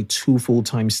have only 2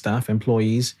 full-time staff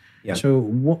employees. Yeah. So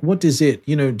what is it?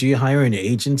 Do you hire an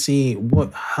agency?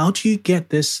 How do you get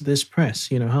this press?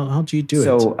 How do you do it?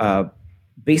 So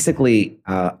basically,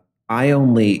 I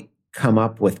only come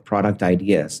up with product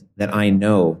ideas that I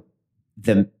know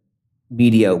the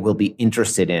media will be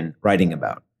interested in writing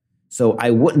about. So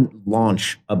I wouldn't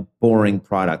launch a boring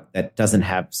product that doesn't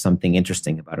have something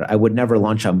interesting about it. I would never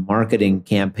launch a marketing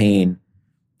campaign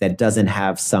that doesn't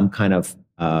have some kind of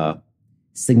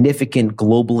significant,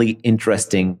 globally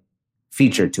interesting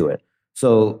feature to it.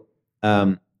 So,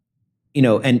 and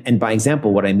by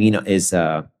example, what I mean is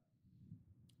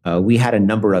we had a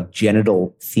number of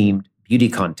genital-themed beauty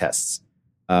contests.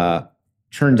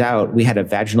 Turned out we had a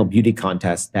vaginal beauty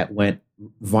contest that went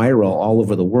viral all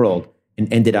over the world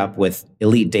and ended up with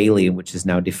Elite Daily, which is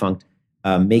now defunct,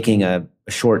 making a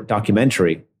short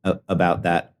documentary about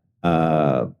that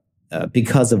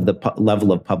because of the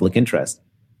level of public interest.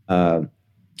 And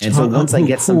so once I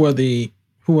get some...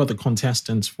 Who are the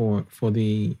contestants for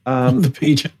the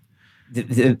pageant?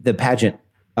 The pageant.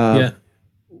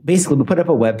 Basically, we put up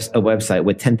a website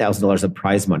with $10,000 of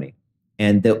prize money,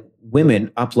 and the women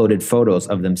uploaded photos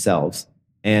of themselves,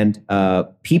 and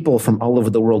people from all over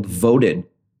the world voted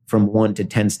from 1 to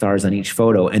 10 stars on each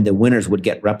photo, and the winners would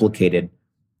get replicated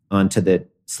onto the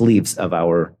sleeves of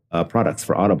our products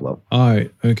for Autoblow. Oh,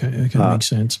 okay, makes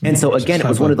sense. And so again, it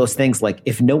was one of those things like,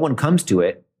 if no one comes to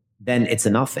it, then it's a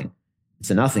nothing. It's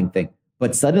a nothing thing.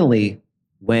 But suddenly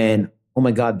when, oh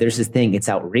my God, there's this thing, it's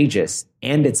outrageous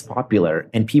and it's popular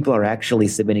and people are actually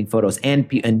submitting photos and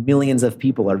millions of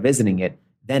people are visiting it,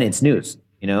 then it's news,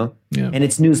 Yeah. And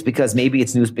it's news because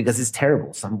it's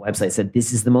terrible. Some website said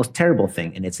this is the most terrible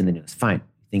thing and it's in the news. Fine.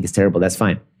 You think it's terrible, that's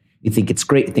fine. You think it's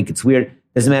great, you think it's weird,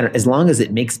 doesn't matter. As long as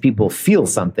it makes people feel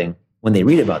something when they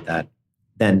read about that,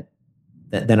 then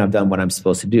I've done what I'm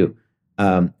supposed to do.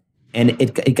 And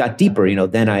it got deeper,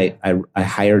 Then I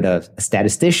hired a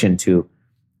statistician to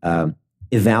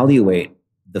evaluate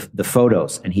the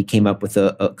photos, and he came up with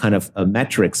a kind of a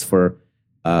metrics for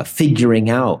figuring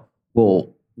out,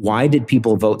 well, why did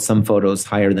people vote some photos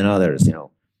higher than others?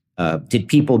 Did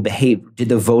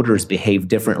the voters behave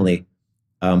differently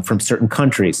from certain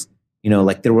countries?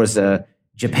 Like there was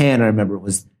Japan. I remember it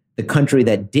was the country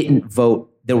that didn't vote.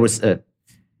 There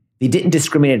they didn't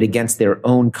discriminate against their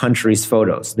own country's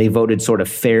photos. They voted sort of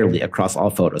fairly across all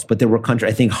photos. But there were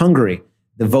I think Hungary,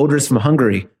 the voters from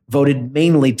Hungary voted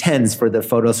mainly 10s for the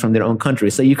photos from their own country.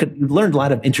 So you learned a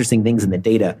lot of interesting things in the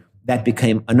data. That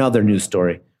became another news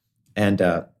story. And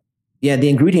the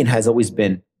ingredient has always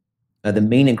been, the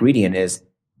main ingredient is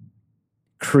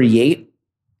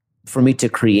for me to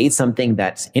create something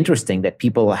that's interesting, that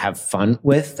people have fun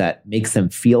with, that makes them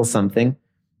feel something,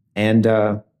 and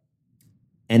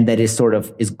that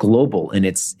is global in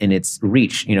its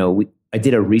reach. I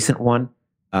did a recent one.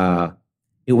 I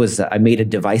made a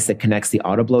device that connects the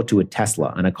Autoblow to a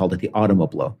Tesla, and I called it the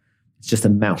Automoblow. It's just a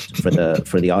mount for the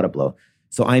Autoblow.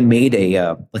 So I made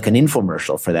an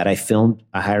infomercial for that.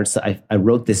 I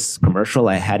wrote this commercial.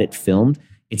 I had it filmed.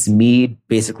 It's me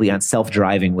basically on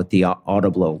self-driving with the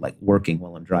Autoblow, like working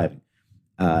while I'm driving.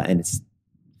 And it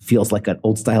feels like an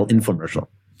old style infomercial.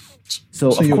 So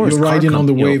of course, you're riding on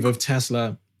the wave of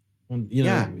Tesla.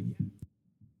 Yeah.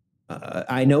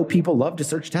 I know people love to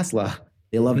search Tesla.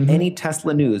 They love any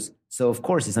Tesla news. So of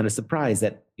course, it's not a surprise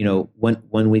that,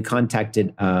 when we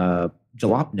contacted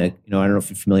Jalopnik, I don't know if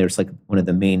you're familiar, it's like one of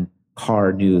the main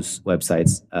car news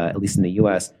websites, at least in the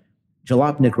US.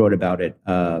 Jalopnik wrote about it.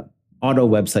 Auto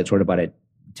websites wrote about it.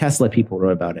 Tesla people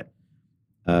wrote about it.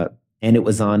 And it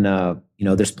was on,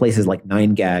 there's places like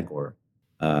 9gag or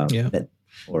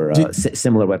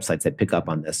similar websites that pick up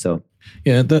on this. So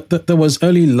yeah, there was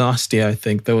early last year, I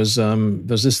think there was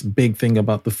this big thing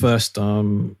about the first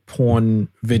porn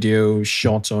video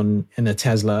shot in a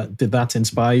Tesla. Did that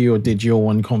inspire you, or did your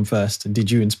one come first?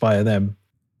 Did you inspire them?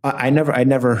 I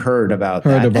never heard about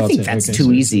that. I think that's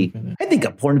too easy. I think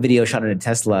a porn video shot in a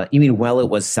Tesla. You mean it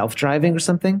was self-driving or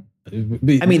something?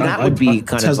 That would be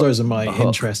kind Tesla of is my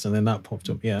interest, and then that popped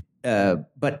up. Yeah,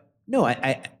 but no,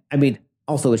 I mean,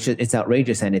 also it's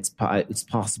outrageous, and it's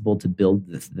possible to build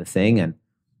the thing. And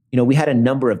we had a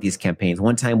number of these campaigns.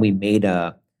 One time we made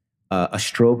a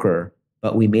stroker,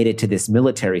 but we made it to this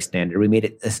military standard. We made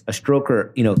it a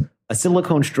stroker. A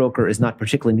silicone stroker is not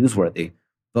particularly newsworthy,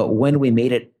 but when we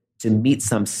made it to meet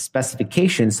some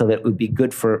specifications so that it would be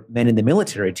good for men in the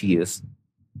military to use,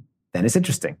 then it's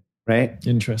interesting, right?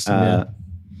 Interesting. Yeah.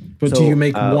 But do you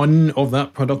make one of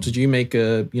that product? Or do you make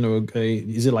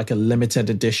is it like a limited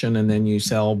edition and then you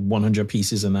sell 100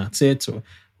 pieces and that's it? Or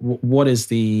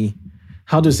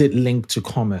how does it link to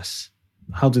commerce?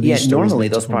 How do these normally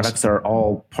those products are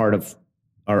all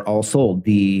sold.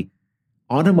 The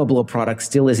Automoblow product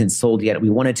still isn't sold yet. We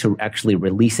wanted to actually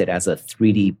release it as a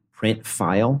 3D print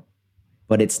file,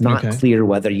 but it's not clear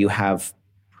whether you have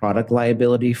product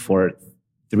liability for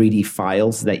 3D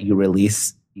files that you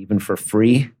release even for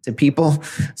free to people.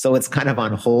 So it's kind of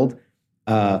on hold.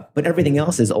 But everything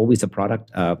else is always a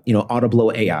product.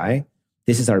 Autoblow AI,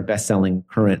 this is our best-selling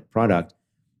current product.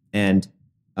 And,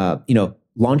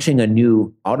 launching a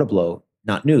new Autoblow,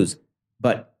 not news,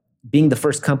 but being the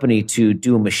first company to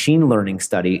do a machine learning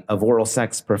study of oral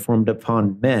sex performed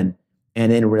upon men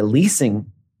and then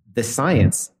releasing the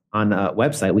science on a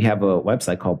website. We have a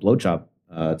website called Blowjob.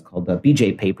 It's called the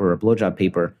BJ paper or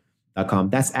blowjobpaper.com.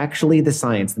 That's actually the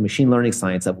science, the machine learning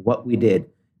science of what we did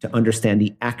to understand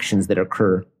the actions that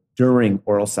occur during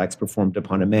oral sex performed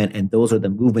upon a man. And those are the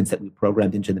movements that we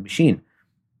programmed into the machine.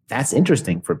 That's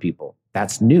interesting for people.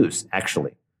 That's news,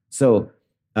 actually. So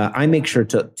I make sure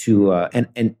so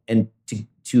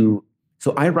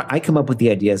I come up with the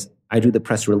ideas. I do the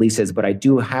press releases, but I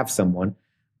do have someone,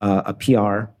 a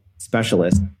PR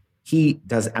specialist. He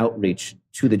does outreach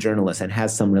to the journalists and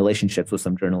has some relationships with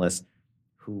some journalists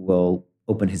who will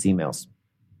open his emails.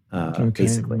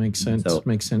 Basically, makes sense. So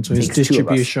it's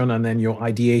distribution and then your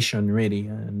ideation, really,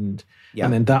 and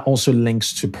then that also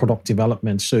links to product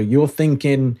development. So you're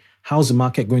thinking, how's the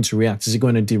market going to react? Is it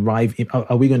going to derive?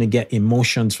 Are we going to get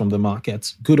emotions from the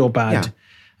market, good or bad? Yeah.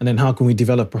 And then how can we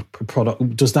develop a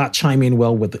product? Does that chime in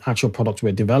well with the actual product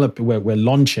we're developing, we're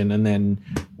launching? And then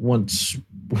once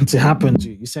it happens,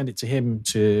 you send it to him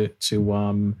to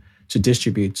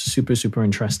distribute. Super, super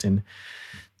interesting.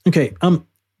 Okay.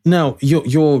 Now,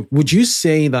 would you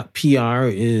say that PR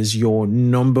is your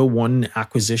number one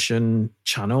acquisition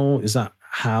channel? Is that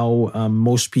how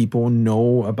most people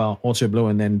know about Autoblow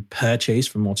and then purchase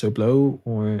from Autoblow,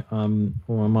 or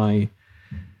am I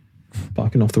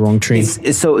barking off the wrong tree?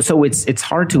 So it's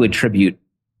hard to attribute.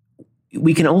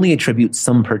 We can only attribute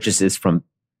some purchases from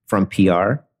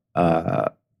PR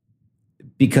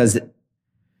because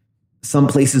some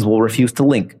places will refuse to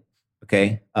link.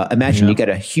 Okay, imagine you get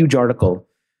a huge article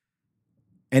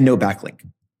and no backlink,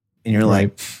 and you're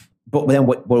like, but then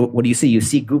what do you see? You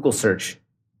see Google search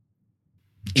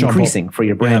increasing for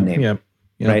your brand name.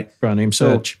 right? Brand name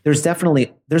search.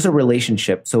 So there's a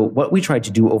relationship. So what we try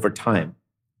to do over time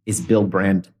is build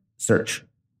brand search.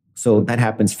 So that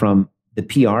happens from the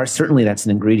PR. Certainly that's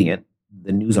an ingredient.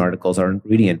 The news articles are an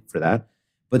ingredient for that.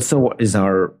 But so is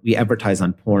we advertise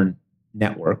on porn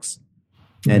networks.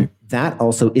 And that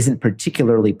also isn't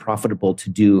particularly profitable to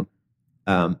do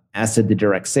as to the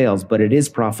direct sales, but it is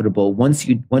profitable once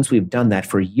we've done that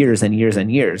for years and years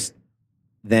and years.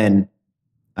 Then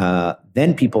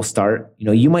people start.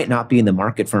 You might not be in the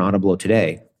market for an Autoblow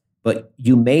today, but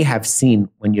you may have seen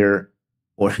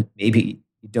or maybe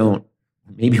you don't.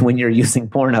 Maybe when you're using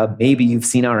Pornhub, maybe you've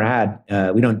seen our ad.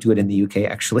 We don't do it in the UK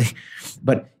actually,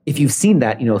 but if you've seen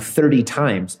that 30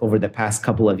 times over the past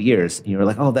couple of years, and you're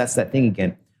like, oh, that's that thing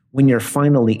again. When you're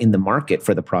finally in the market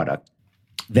for the product,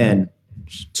 then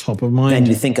top of mind. Then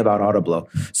you think about Autoblow.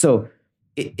 So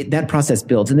that process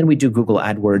builds, and then we do Google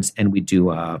AdWords, and we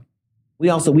do.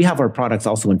 We have our products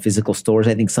also in physical stores.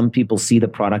 I think some people see the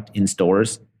product in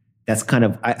stores. That's kind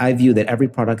of I view that every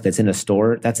product that's in a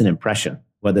store, that's an impression,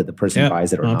 whether the person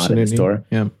buys it or not in the store.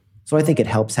 Yeah. So I think it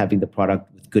helps having the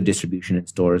product with good distribution in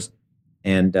stores,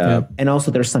 and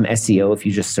also there's some SEO if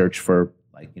you just search for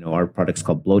our product's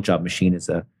called Blowjob Machine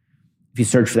if you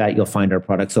search for that, you'll find our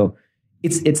product. So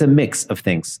it's a mix of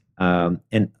things.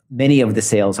 And many of the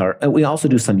sales are, we also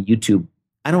do some YouTube.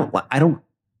 I don't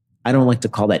like to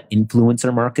call that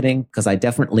influencer marketing because I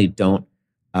definitely don't,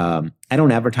 I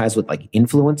don't advertise with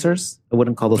influencers. I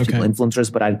wouldn't call those people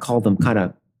influencers, but I'd call them kind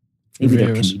of, maybe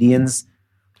they're comedians.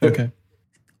 Okay.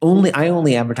 I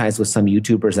only advertise with some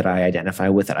YouTubers that I identify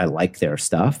with that I like their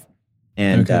stuff.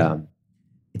 And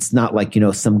it's not like,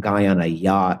 some guy on a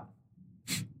yacht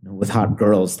with hot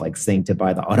girls saying to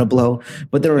buy the Autoblow,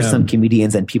 but there are some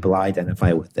comedians and people I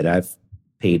identify with that I've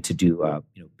paid to do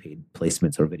paid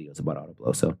placements or videos about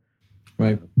Autoblow. So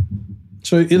right.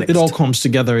 So it all comes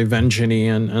together eventually,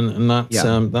 and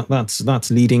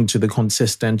that's leading to the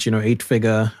consistent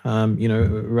 8-figure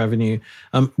revenue.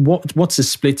 What's the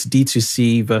split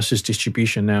D2C versus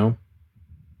distribution now?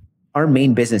 Our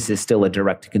main business is still a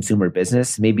direct to consumer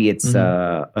business. Maybe it's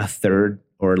a third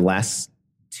or less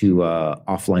to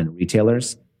offline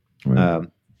retailers. Right.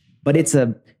 But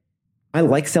I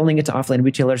like selling it to offline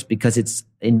retailers because it's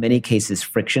in many cases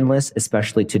frictionless,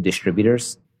 especially to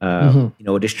distributors. A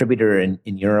distributor in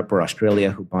Europe or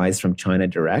Australia who buys from China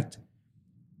direct,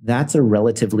 that's a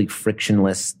relatively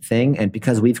frictionless thing. And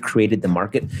because we've created the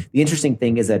market, the interesting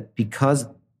thing is that because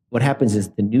what happens is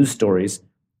the news stories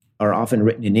are often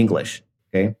written in English,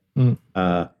 okay?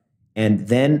 And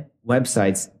then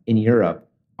websites in Europe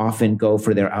often go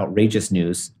for their outrageous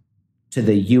news to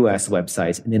the US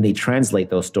websites, and then they translate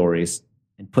those stories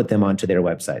and put them onto their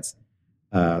websites.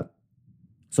 So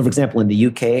for example, in the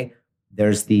UK,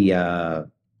 there's a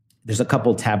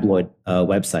couple tabloid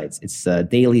websites. It's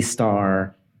Daily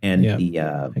Star and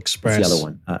the Express. What's the other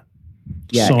one?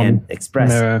 Sun, and Express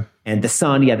Mirror. And the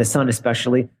Sun. Yeah, the Sun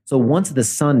especially. So once the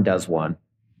Sun does one,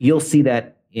 you'll see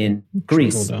that in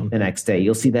Greece the next day.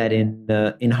 You'll see that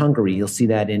in Hungary. You'll see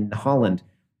that in Holland,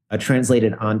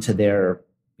 translated onto their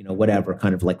whatever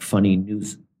kind of funny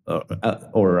news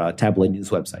or tabloid news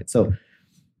website. So.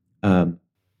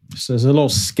 So there's a lot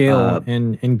of skill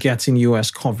in getting US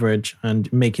coverage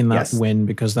and making that win,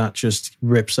 because that just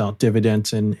rips out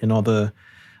dividends in other.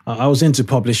 I was into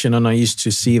publishing, and I used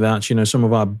to see that some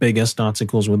of our biggest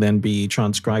articles will then be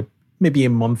transcribed maybe a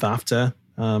month after,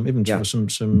 even for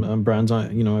some brands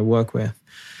I work with.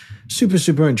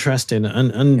 Super interesting,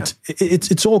 and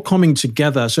it's all coming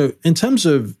together. So in terms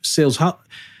of sales,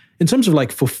 in terms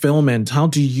of fulfillment, how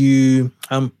do you?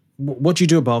 What do you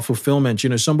do about fulfillment?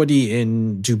 Somebody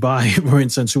in Dubai, for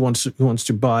instance, who wants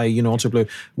to buy, Autoblow.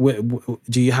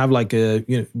 Do you have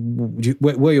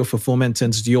where your fulfillment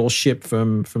centers? Do you all ship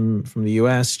from the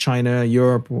US, China,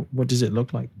 Europe? What does it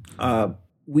look like?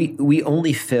 We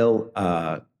only fill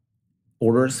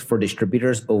orders for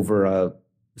distributors over a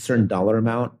certain dollar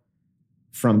amount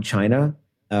from China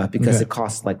because it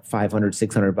costs $500,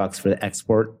 $600 for the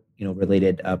export,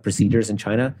 related procedures in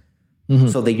China.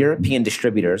 So the European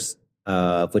distributors,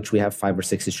 of which we have 5 or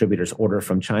 6 distributors, order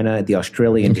from China. The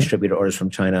Australian distributor orders from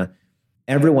China.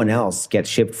 Everyone else gets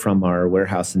shipped from our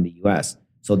warehouse in the US.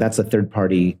 So that's a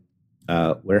third-party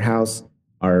warehouse.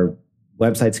 Our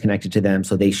website's connected to them,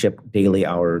 so they ship daily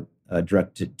our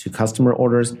direct-to-customer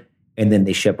orders, and then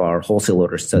they ship our wholesale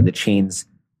orders to the chains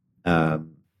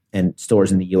and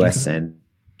stores in the US and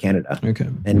Canada. Okay.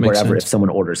 And makes wherever sense. If someone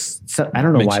orders. So I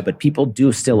don't know why, but people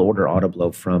do still order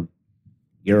Autoblow from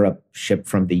Europe, shipped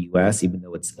from the US, even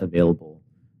though it's available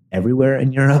everywhere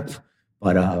in Europe.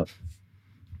 But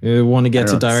you want to get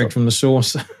to direct from the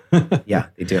source. Yeah,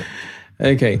 they do.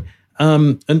 Okay.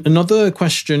 And another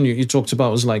question you talked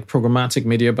about was like programmatic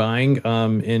media buying.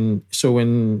 In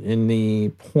the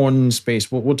porn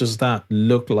space, what does that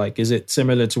look like? Is it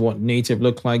similar to what native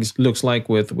looks like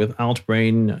with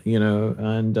Outbrain?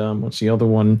 And what's the other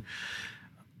one?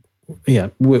 Yeah,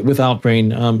 with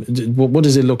Outbrain, what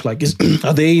does it look like?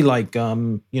 Are they like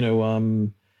are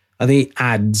they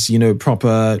ads?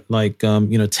 Proper like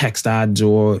text ads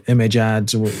or image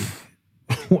ads or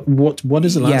what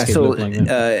does the landscape look like?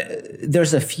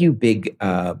 There's a few big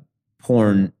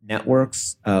porn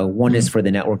networks. One is for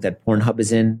the network that Pornhub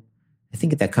is in. I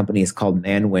think that company is called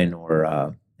Manwin, or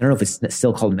I don't know if it's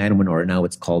still called Manwin or now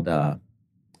it's called I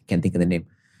can't think of the name.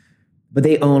 But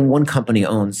one company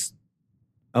owns,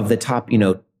 of the top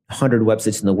 100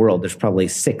 websites in the world, there's probably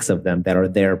 6 of them that are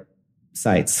their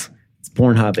sites. It's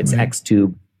Pornhub, it's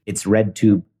Xtube, it's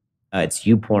RedTube, it's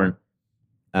YouPorn.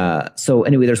 So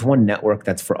anyway, there's one network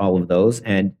that's for all of those.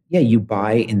 And yeah, you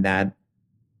buy in that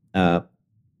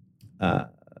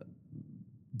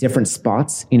different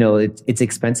spots. It's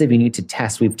expensive. You need to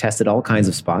test. We've tested all kinds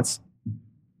of spots,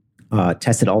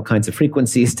 tested all kinds of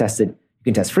frequencies, you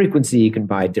can test frequency, you can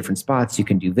buy different spots, you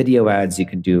can do video ads, you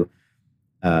can do,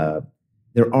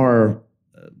 there are,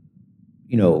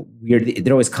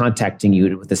 they're always contacting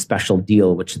you with a special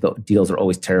deal, which the deals are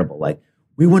always terrible. Like,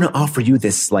 we want to offer you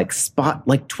this like spot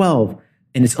like 12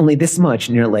 and it's only this much.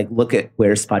 And you're like, look at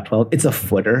where's spot 12. It's a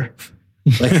footer.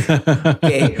 Like,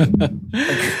 okay.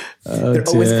 They're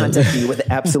always contacting you with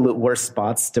the absolute worst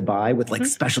spots to buy with like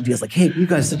special deals. Like, hey, you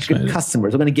guys are such good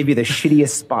customers. We're going to give you the shittiest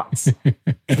spots. And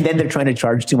then they're trying to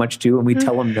charge too much too. And we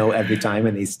tell them no every time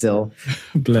and they still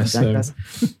bless them. Us.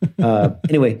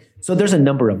 Anyway, so there's a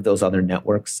number of those other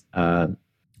networks. And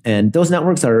those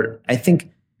networks are, I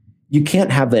think you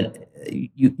can't have it.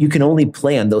 You can only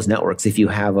play on those networks if you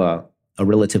have a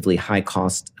relatively high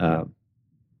cost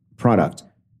product,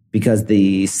 because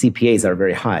the CPAs are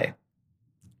very high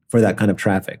for that kind of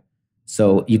traffic.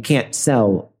 So you can't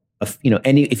sell if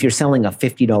you're selling a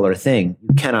 $50 thing,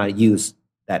 you cannot use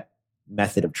that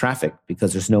method of traffic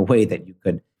because there's no way that you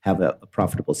could have a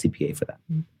profitable CPA for that.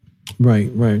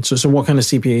 Right. So what kind of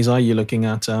CPAs are you looking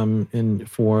at on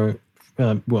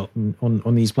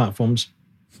these platforms?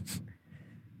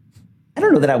 I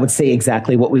don't know that I would say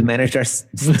exactly what we've managed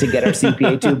to get our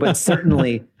CPA to, but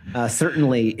certainly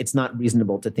it's not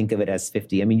reasonable to think of it as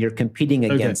 50. I mean, you're competing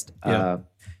against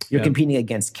competing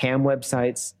against cam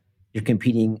websites, you're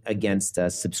competing against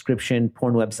subscription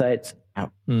porn websites,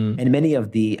 and many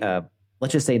of the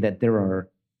let's just say that there are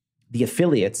the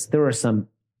affiliates. There are some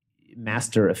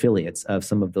master affiliates of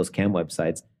some of those cam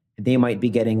websites. They might be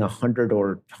getting $100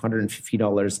 or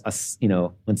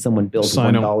 $150, when someone bills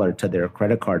 $1 to their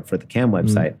credit card for the cam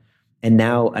website. And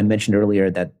now I mentioned earlier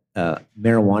that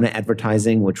marijuana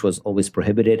advertising, which was always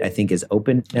prohibited, I think is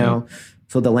open now.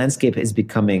 So the landscape is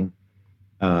becoming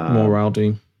more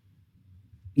rowdy.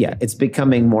 Yeah, it's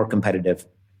becoming more competitive.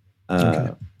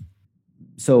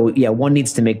 So yeah, one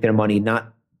needs to make their money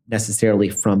not necessarily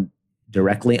from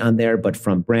directly on there, but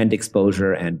from brand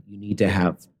exposure, and you need to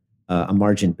have a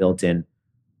margin built in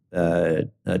to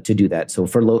do that. So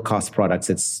for low cost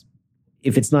products,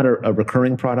 if it's not a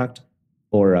recurring product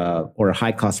or a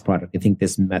high cost product, I think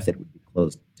this method would be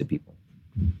closed to people.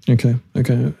 Okay.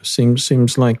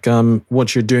 Seems like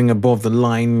what you're doing above the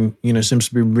line, seems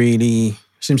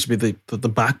to be the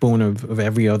backbone of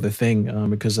every other thing,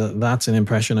 because that's an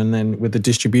impression, and then with the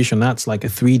distribution, that's like a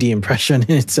 3D impression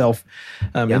in itself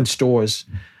in stores.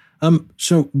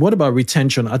 So what about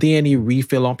retention? Are there any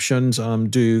refill options?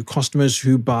 Do customers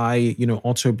who buy,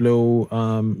 auto blow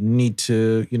need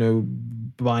to,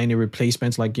 buy any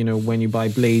replacements? Like, when you buy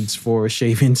blades for a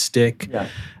shaving stick,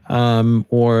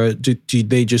 or do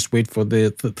they just wait for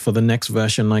the next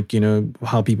version? Like,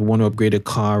 how people want to upgrade a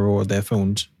car or their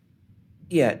phones?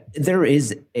 Yeah, there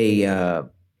is a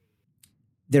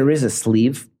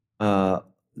sleeve. The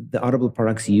Audible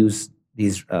products use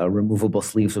these removable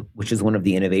sleeves, which is one of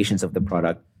the innovations of the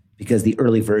product, because the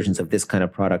early versions of this kind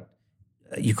of product,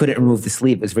 you couldn't remove the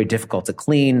sleeve. It was very difficult to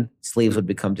clean. Sleeves would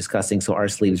become disgusting. So our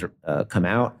sleeves come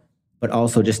out, but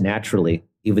also just naturally,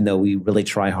 even though we really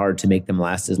try hard to make them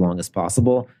last as long as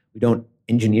possible, we don't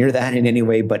engineer that in any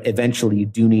way, but eventually you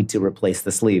do need to replace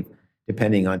the sleeve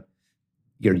depending on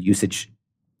your usage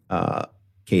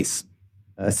case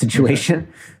situation.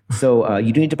 So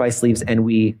you do need to buy sleeves, and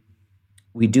we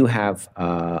do have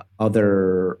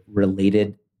other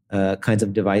related kinds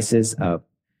of devices.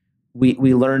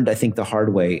 We learned, I think, the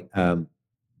hard way,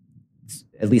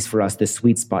 at least for us, the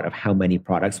sweet spot of how many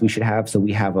products we should have. So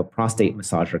we have a prostate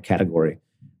massager category,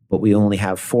 but we only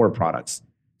have 4 products.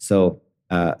 So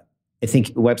I think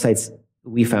websites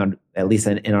we found at least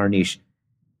in our niche,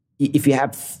 if you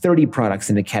have 30 products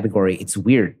in a category, it's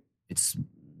weird. It's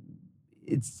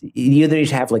you either need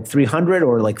to have like 300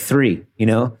 or like 3,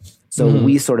 So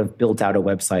we sort of built out a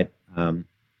website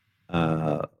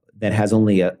that has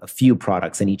only a few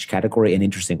products in each category, and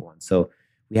interesting ones. So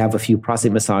we have a few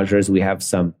prostate massagers. We have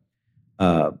some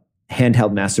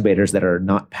handheld masturbators that are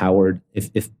not powered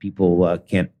if people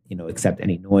can't accept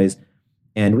any noise.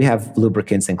 And we have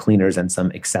lubricants and cleaners and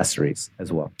some accessories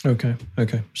as well. Okay.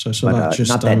 So but, that's just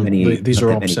not that many. These are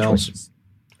upsells.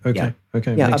 Okay.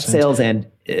 Yeah, makes upsells, sense.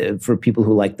 and for people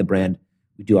who like the brand,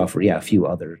 we do offer a few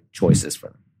other choices for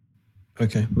them.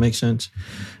 Okay, makes sense.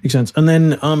 And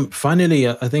then finally,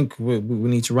 I think we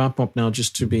need to wrap up now,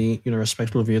 just to be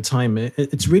respectful of your time.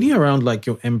 It's really around like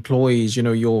your employees.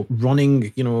 You're running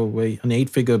an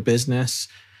 8-figure business.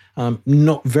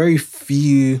 Not very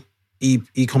few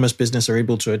e-commerce business are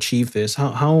able to achieve this.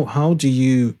 How do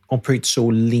you operate so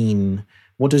lean?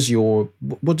 What does your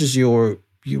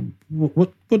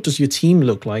team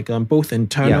look like? Both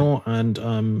internal and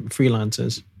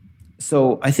freelancers.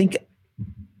 So I think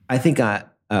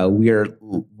we're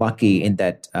lucky in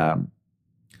that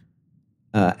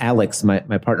Alex,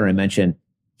 my partner I mentioned,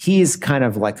 he's kind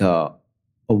of like a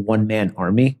one-man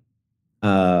army.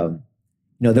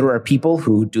 There are people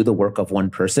who do the work of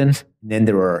one person. And then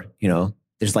there are,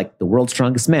 there's like the world's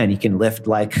strongest man. He can lift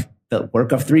like the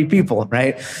work of 3 people,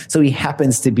 right? So he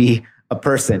happens to be a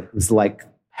person who's like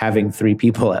having 3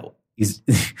 people. He's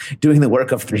doing the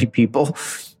work of 3 people.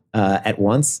 At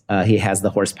once. He has the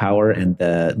horsepower and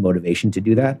the motivation to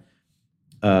do that.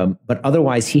 But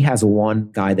otherwise, he has one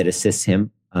guy that assists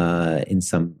him in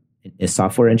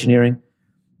software engineering.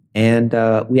 And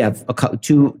we have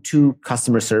two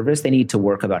customer service. They need to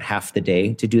work about half the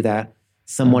day to do that.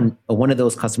 One of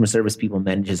those customer service people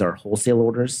manages our wholesale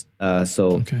orders.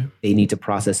 So they need to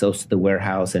process those to the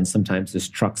warehouse. And sometimes there's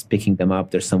trucks picking them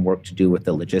up. There's some work to do with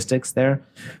the logistics there.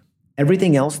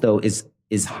 Everything else, though, is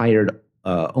hired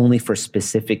only for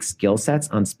specific skill sets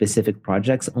on specific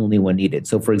projects, only when needed.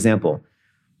 So, for example,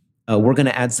 we're going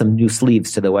to add some new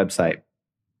sleeves to the website.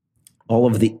 All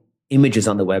of the images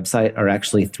on the website are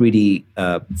actually 3D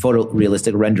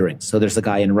photorealistic renderings. So there's a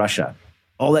guy in Russia.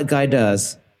 All that guy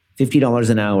does, $50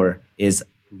 an hour, is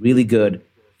really good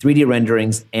 3D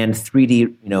renderings and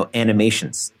 3D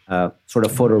animations, sort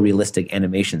of photorealistic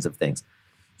animations of things.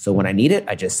 So when I need it,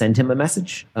 I just send him a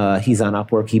message. He's on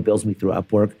Upwork. He bills me through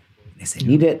Upwork. I say,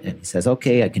 need it? And he says,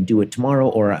 okay, I can do it tomorrow,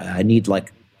 or I need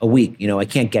like a week. I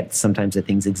can't get sometimes the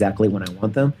things exactly when I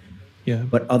want them. Yeah.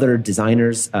 But other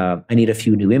designers, I need a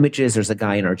few new images. There's a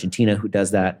guy in Argentina who does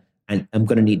that. And I'm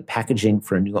going to need packaging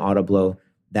for a new auto blow.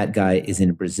 That guy is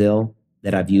in Brazil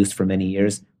that I've used for many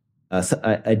years. So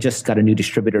I just got a new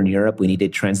distributor in Europe. We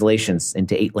needed translations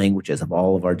into 8 languages of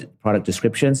all of our product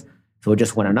descriptions. So I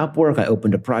just went on Upwork. I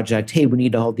opened a project. Hey, we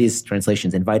need all these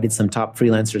translations. Invited some top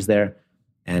freelancers there.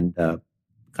 And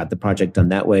got the project done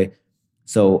that way.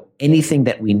 So anything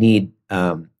that we need,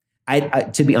 I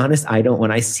to be honest, I don't. When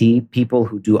I see people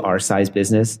who do our size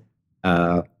business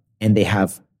and they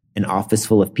have an office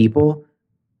full of people,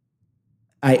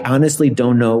 I honestly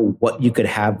don't know what you could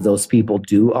have those people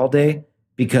do all day,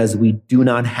 because we do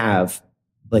not have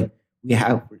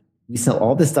we sell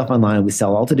all this stuff online. We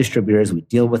sell all to distributors. We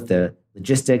deal with the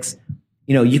logistics.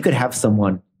 You could have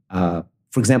someone.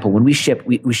 For example, when we ship,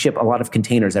 we ship a lot of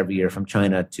containers every year from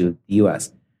China to the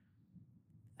US.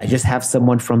 I just have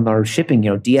someone from our shipping,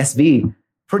 DSV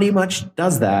pretty much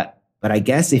does that. But I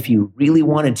guess if you really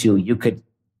wanted to, you could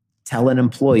tell an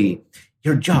employee,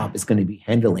 your job is going to be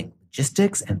handling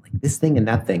logistics and like this thing and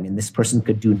that thing. And this person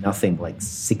could do nothing like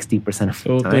 60% of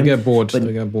the time. They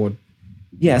get bored.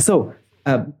 Yeah. So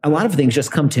a lot of things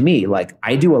just come to me. Like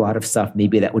I do a lot of stuff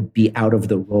maybe that would be out of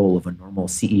the role of a normal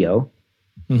CEO.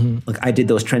 Mm-hmm. Like I did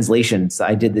those translations.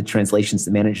 I did the translations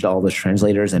that managed all those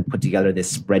translators and put together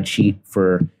this spreadsheet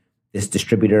for this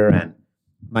distributor. And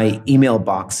my email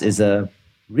box is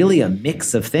really a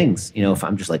mix of things. If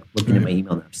I'm just like looking at my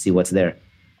email now to see what's there,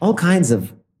 all kinds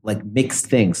of like mixed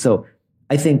things. So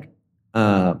I think,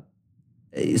 so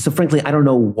frankly, I don't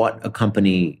know what a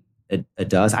company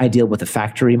does. I deal with a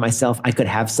factory myself. I could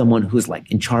have someone who's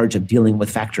like in charge of dealing with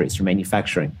factories for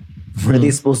manufacturing. What are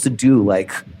they supposed to do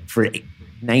like for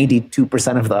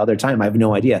 92% of the other time? I have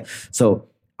no idea. So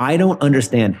I don't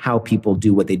understand how people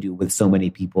do what they do with so many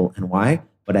people and why,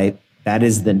 but that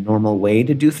is the normal way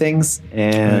to do things,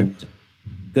 and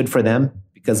good for them,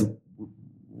 because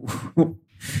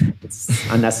it's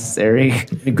unnecessary.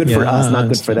 Good for us, not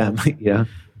good for them. Yeah.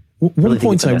 One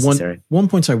point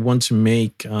I want to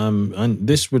make, and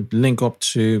this would link up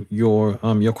to your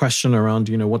question around,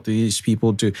 what do these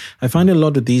people do? I find a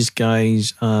lot of these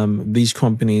guys, these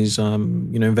companies,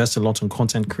 invest a lot in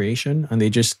content creation, and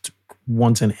they just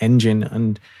want an engine.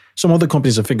 And some other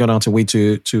companies have figured out a way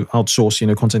to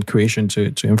outsource, content creation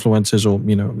to influencers or,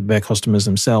 their customers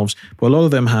themselves. But a lot of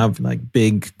them have like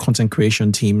big content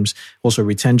creation teams, also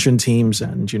retention teams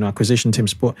and, acquisition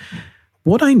teams. But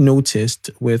what I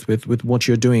noticed with what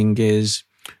you're doing is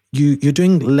you're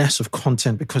doing less of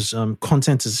content because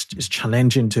content is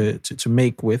challenging to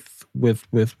make with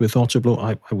Autoblow.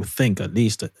 I would think, at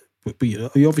least. But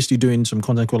you're obviously doing some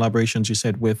content collaborations. You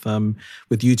said with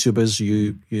YouTubers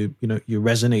you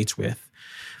resonate with,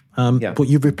 but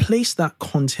you've replaced that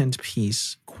content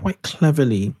piece quite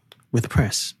cleverly with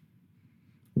press.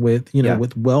 With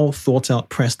with well thought out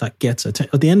press that gets at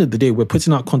the end of the day, we're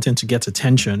putting out content to get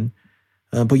attention.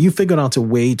 But you figured out a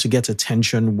way to get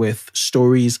attention with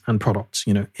stories and products,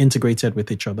 integrated with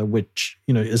each other, which,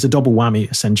 is a double whammy,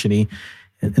 essentially,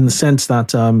 in the sense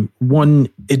that, one,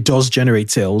 it does generate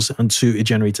sales, and two, it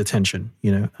generates attention,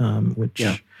 which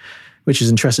is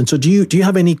interesting. So do you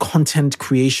have any content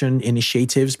creation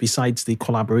initiatives besides the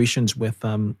collaborations with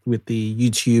the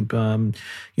YouTube,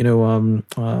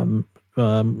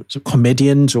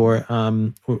 comedians,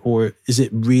 or is it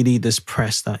really this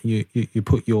press that you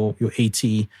put your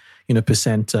 80%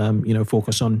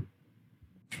 focus on?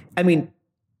 I mean,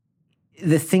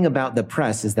 the thing about the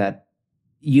press is that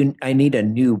I need a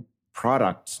new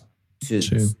product to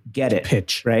get it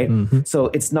pitch, right? Mm-hmm. So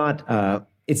it's not the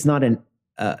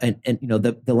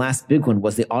last big one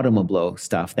was the Autoblow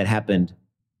stuff that happened.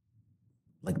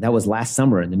 Like that was last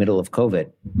summer in the middle of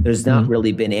COVID. There's not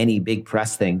really been any big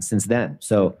press thing since then.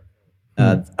 So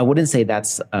I wouldn't say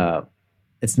that's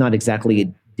it's not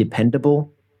exactly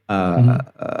dependable.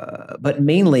 But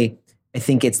mainly, I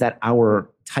think it's that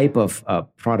our type of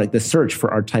product, the search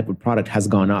for our type of product has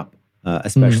gone up,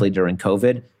 especially during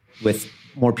COVID, with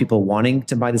more people wanting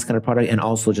to buy this kind of product, and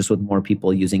also just with more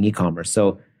people using e-commerce.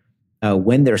 So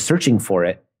when they're searching for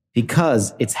it,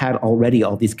 because it's had already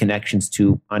all these connections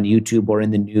to on YouTube or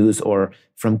in the news or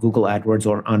from Google AdWords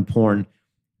or on porn,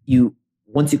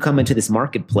 once you come into this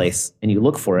marketplace and you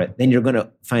look for it, then you're going to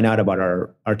find out about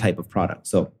our type of product.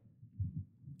 So,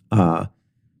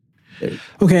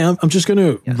 okay, I'm just going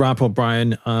to wrap up,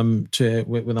 Brian,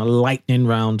 with a lightning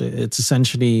round. It's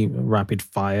essentially a rapid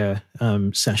fire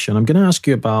session. I'm going to ask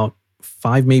you about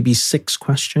 5, maybe 6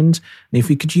 questions. And if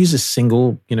we could use a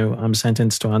single,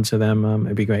 sentence to answer them,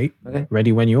 it'd be great. Okay.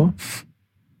 Ready when you are?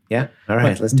 Yeah. All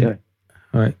right. Let's do it.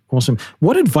 All right. Awesome.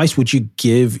 What advice would you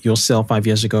give yourself 5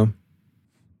 years ago?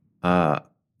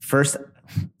 First,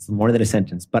 it's more than a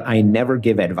sentence, but I never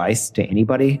give advice to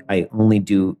anybody. I only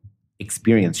do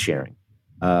experience sharing.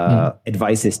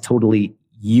 Advice is totally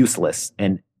useless.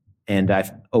 And I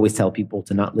always tell people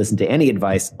to not listen to any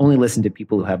advice, only listen to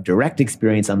people who have direct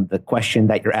experience on the question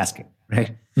that you're asking,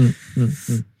 right?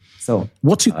 So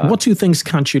what two things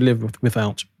can't you live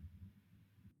without?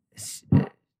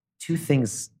 2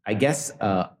 things, I guess,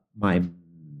 my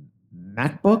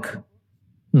MacBook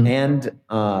and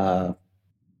a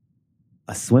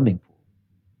swimming pool.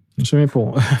 A swimming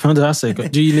pool. Fantastic.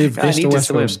 Do you live east or west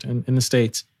coast in the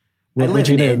States? I live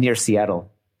near Seattle.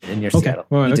 Seattle.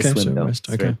 All right. Okay. Swim, so West.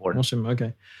 Okay. Awesome.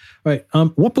 Okay. All right.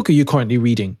 What book are you currently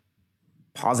reading?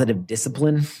 Positive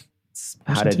Discipline.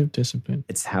 Discipline.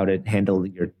 It's how to handle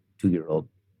your 2-year-old,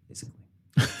 basically.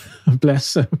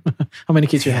 Bless. How many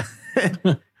kids you have?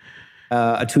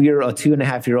 A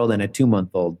 2.5-year-old, and a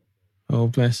 2-month-old. Oh,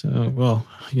 bless. Well,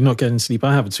 you're not getting sleep.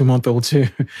 I have a 2-month-old too.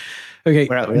 Okay.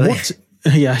 Really?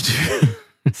 Yeah, I do.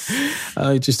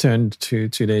 I just turned 2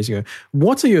 days ago.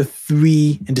 What are your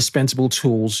 3 indispensable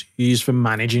tools you use for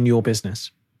managing your business?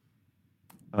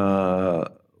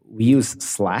 We use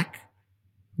Slack.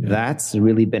 Yeah. That's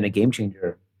really been a game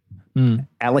changer.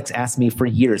 Alex asked me for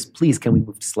years, please, can we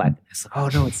move to Slack? I said, oh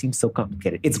no, it seems so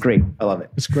complicated. It's great. I love it.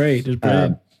 It's great. It's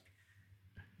brilliant.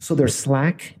 So there's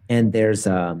Slack, and there's,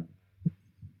 I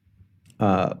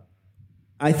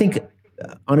think,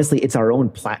 honestly, it's our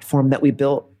own platform that we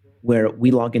built, where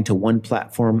we log into one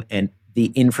platform and the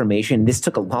information, this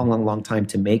took a long time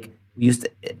to make. We used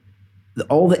to,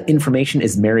 all the information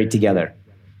is married together.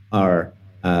 Our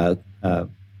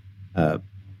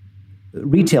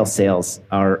retail sales,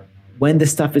 our when the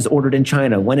stuff is ordered in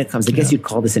China, when it comes. I guess you'd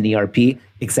call this an ERP,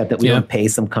 except that we don't pay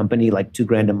some company like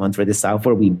 $2,000 a month for this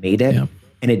software. We made it,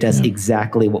 and it does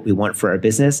exactly what we want for our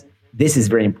business. This is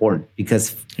very important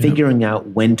because figuring out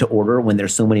when to order when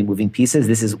there's so many moving pieces,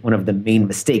 this is one of the main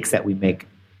mistakes that we make.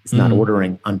 It's not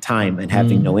ordering on time and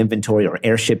having no inventory or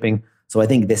air shipping. So I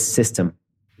think this system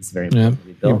is very important to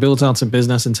be built. You built out a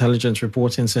business intelligence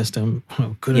reporting system.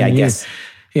 Oh, good Yeah, on I you. guess.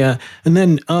 Yeah. And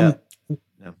then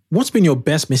what's been your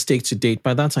best mistake to date?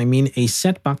 By that, I mean a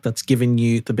setback that's given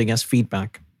you the biggest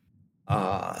feedback.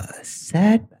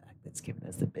 Setback that's given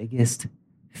us the biggest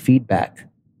feedback.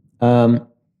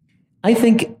 I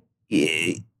think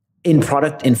in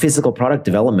physical product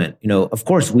development, of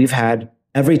course, we've had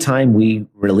every time we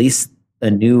release a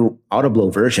new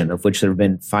AutoBlow version, of which there have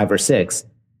been 5 or 6.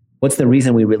 What's the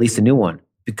reason we released a new one?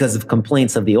 Because of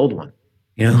complaints of the old one.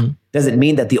 Does it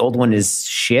mean that the old one is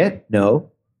shit? No,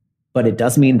 but it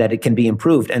does mean that it can be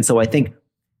improved. And so I think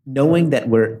knowing that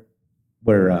we're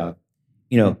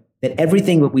that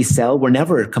everything that we sell, we're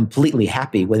never completely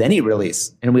happy with any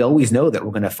release. And we always know that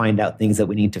we're going to find out things that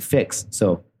we need to fix.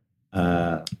 So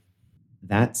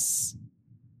that's,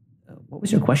 what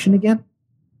was your question again?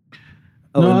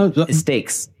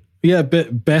 Mistakes. Yeah,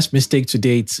 best mistake to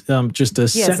date. Just a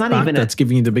setback that's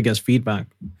giving you the biggest feedback.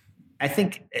 I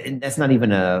think that's not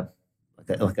even a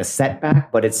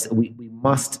setback, but we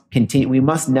must continue. We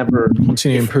must never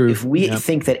continue to improve. If we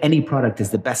think that any product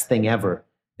is the best thing ever,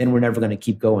 then we're never going to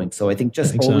keep going. So I think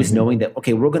just always knowing that,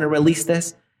 okay, we're going to release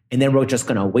this, and then we're just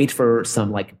going to wait for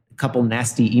some couple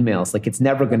nasty emails. Like, it's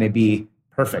never going to be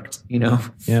perfect, People,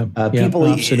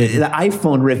 the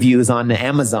iPhone reviews on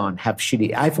Amazon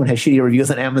iPhone has shitty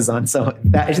reviews on Amazon. So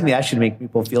I think that should make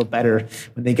people feel better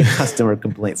when they get customer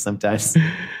complaints sometimes.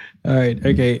 All right.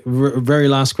 Okay. Very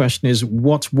last question is,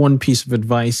 what one piece of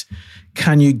advice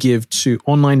can you give to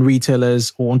online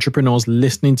retailers or entrepreneurs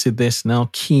listening to this now,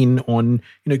 keen on,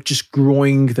 just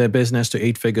growing their business to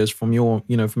 8 figures from your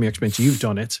experience? You've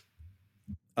done it.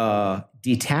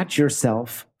 Detach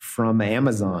yourself from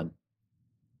Amazon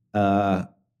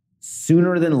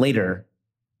sooner than later,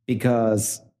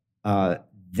 because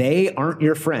they aren't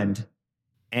your friend.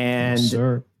 And yes,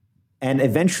 sir. And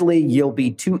eventually you'll be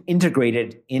too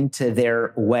integrated into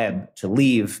their web to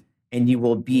leave, and you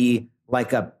will be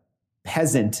like a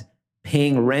peasant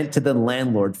paying rent to the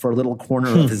landlord for a little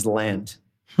corner of his land.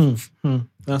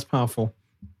 That's powerful.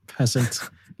 Peasant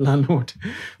landlord.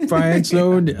 Brian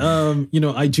Sloan,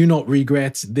 I do not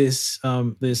regret this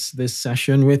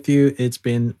session with you. It's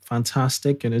been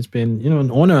fantastic, and it's been an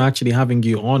honor actually having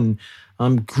you on.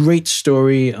 Great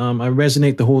story. I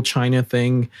resonate the whole China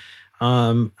thing.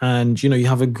 And you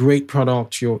have a great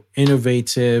product, you're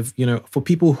innovative. For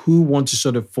people who want to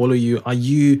sort of follow you, are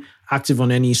you active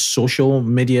on any social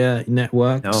media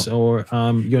networks? No. Or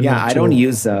you're not? I don't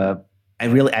use I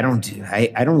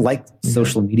don't like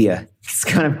social media. It's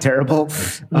kind of terrible.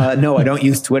 No, I don't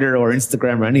use Twitter or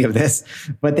Instagram or any of this,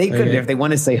 but they could, if they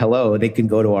want to say hello, they can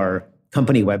go to our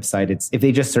company website. If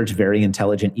they just search Very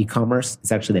Intelligent E-commerce,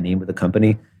 it's actually the name of the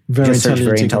company. Just search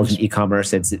Very Intelligent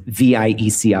E-commerce. It's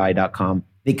vieci.com.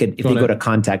 If they go to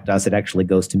contact us, it actually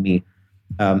goes to me.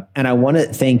 And I want to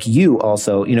thank you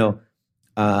also.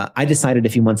 I decided a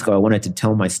few months ago I wanted to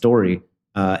tell my story.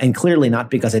 And clearly not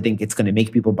because I think it's going to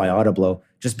make people buy AutoBlow,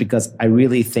 just because I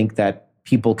really think that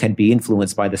people can be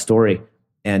influenced by the story.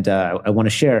 And I want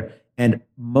to share. And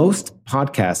most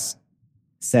podcasts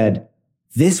said,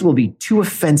 this will be too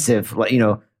offensive.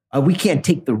 We can't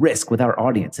take the risk with our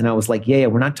audience. And I was like, yeah,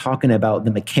 we're not talking about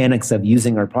the mechanics of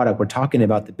using our product. We're talking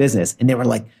about the business. And they were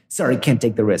like, sorry, can't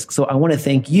take the risk. So I want to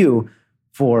thank you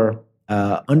for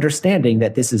understanding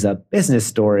that this is a business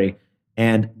story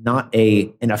and not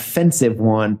an offensive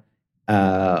one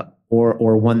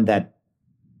or one that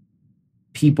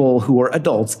people who are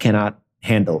adults cannot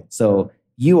handle. So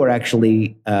you are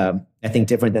actually, I think,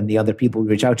 different than the other people we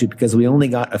reach out to, because we only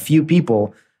got a few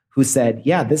people who said,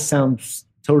 yeah, this sounds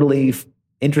totally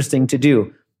interesting to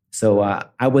do. So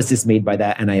I was dismayed by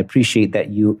that, and I appreciate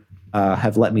that you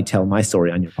have let me tell my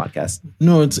story on your podcast.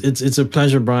 No, it's a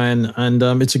pleasure, Brian, and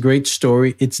it's a great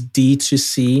story. It's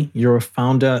D2C. You're a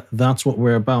founder. That's what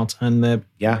we're about, and there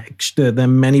are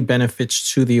many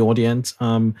benefits to the audience.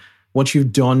 What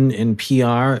you've done in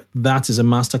PR, that is a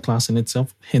masterclass in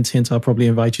itself. Hint, hint, I'll probably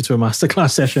invite you to a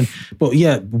masterclass session. But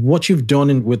yeah, what you've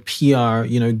done with PR,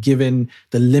 given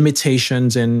the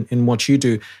limitations in what you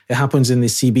do, it happens in the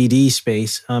CBD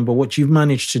space. But what you've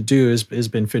managed to do has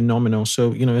been phenomenal.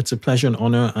 So, it's a pleasure and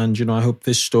honor. And, I hope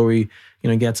this story,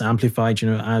 gets amplified,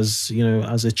 as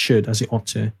it should, as it ought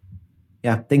to.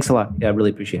 Yeah, thanks a lot. Yeah, I really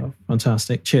appreciate it.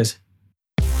 Fantastic. Cheers.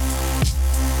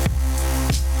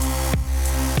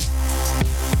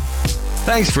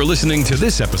 Thanks for listening to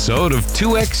this episode of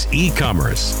 2X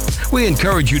E-Commerce. We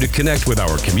encourage you to connect with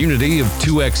our community of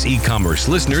 2X E-Commerce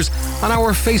listeners on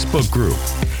our Facebook group,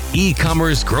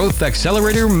 E-Commerce Growth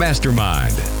Accelerator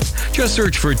Mastermind. Just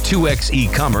search for 2X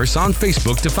E-Commerce on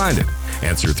Facebook to find it.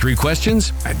 Answer 3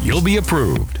 questions and you'll be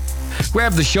approved.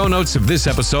 Grab the show notes of this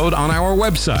episode on our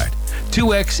website,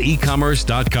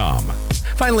 2xecommerce.com.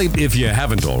 Finally, if you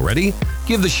haven't already,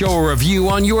 give the show a review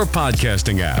on your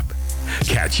podcasting app.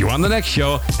 Catch you on the next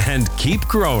show and keep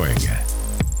growing.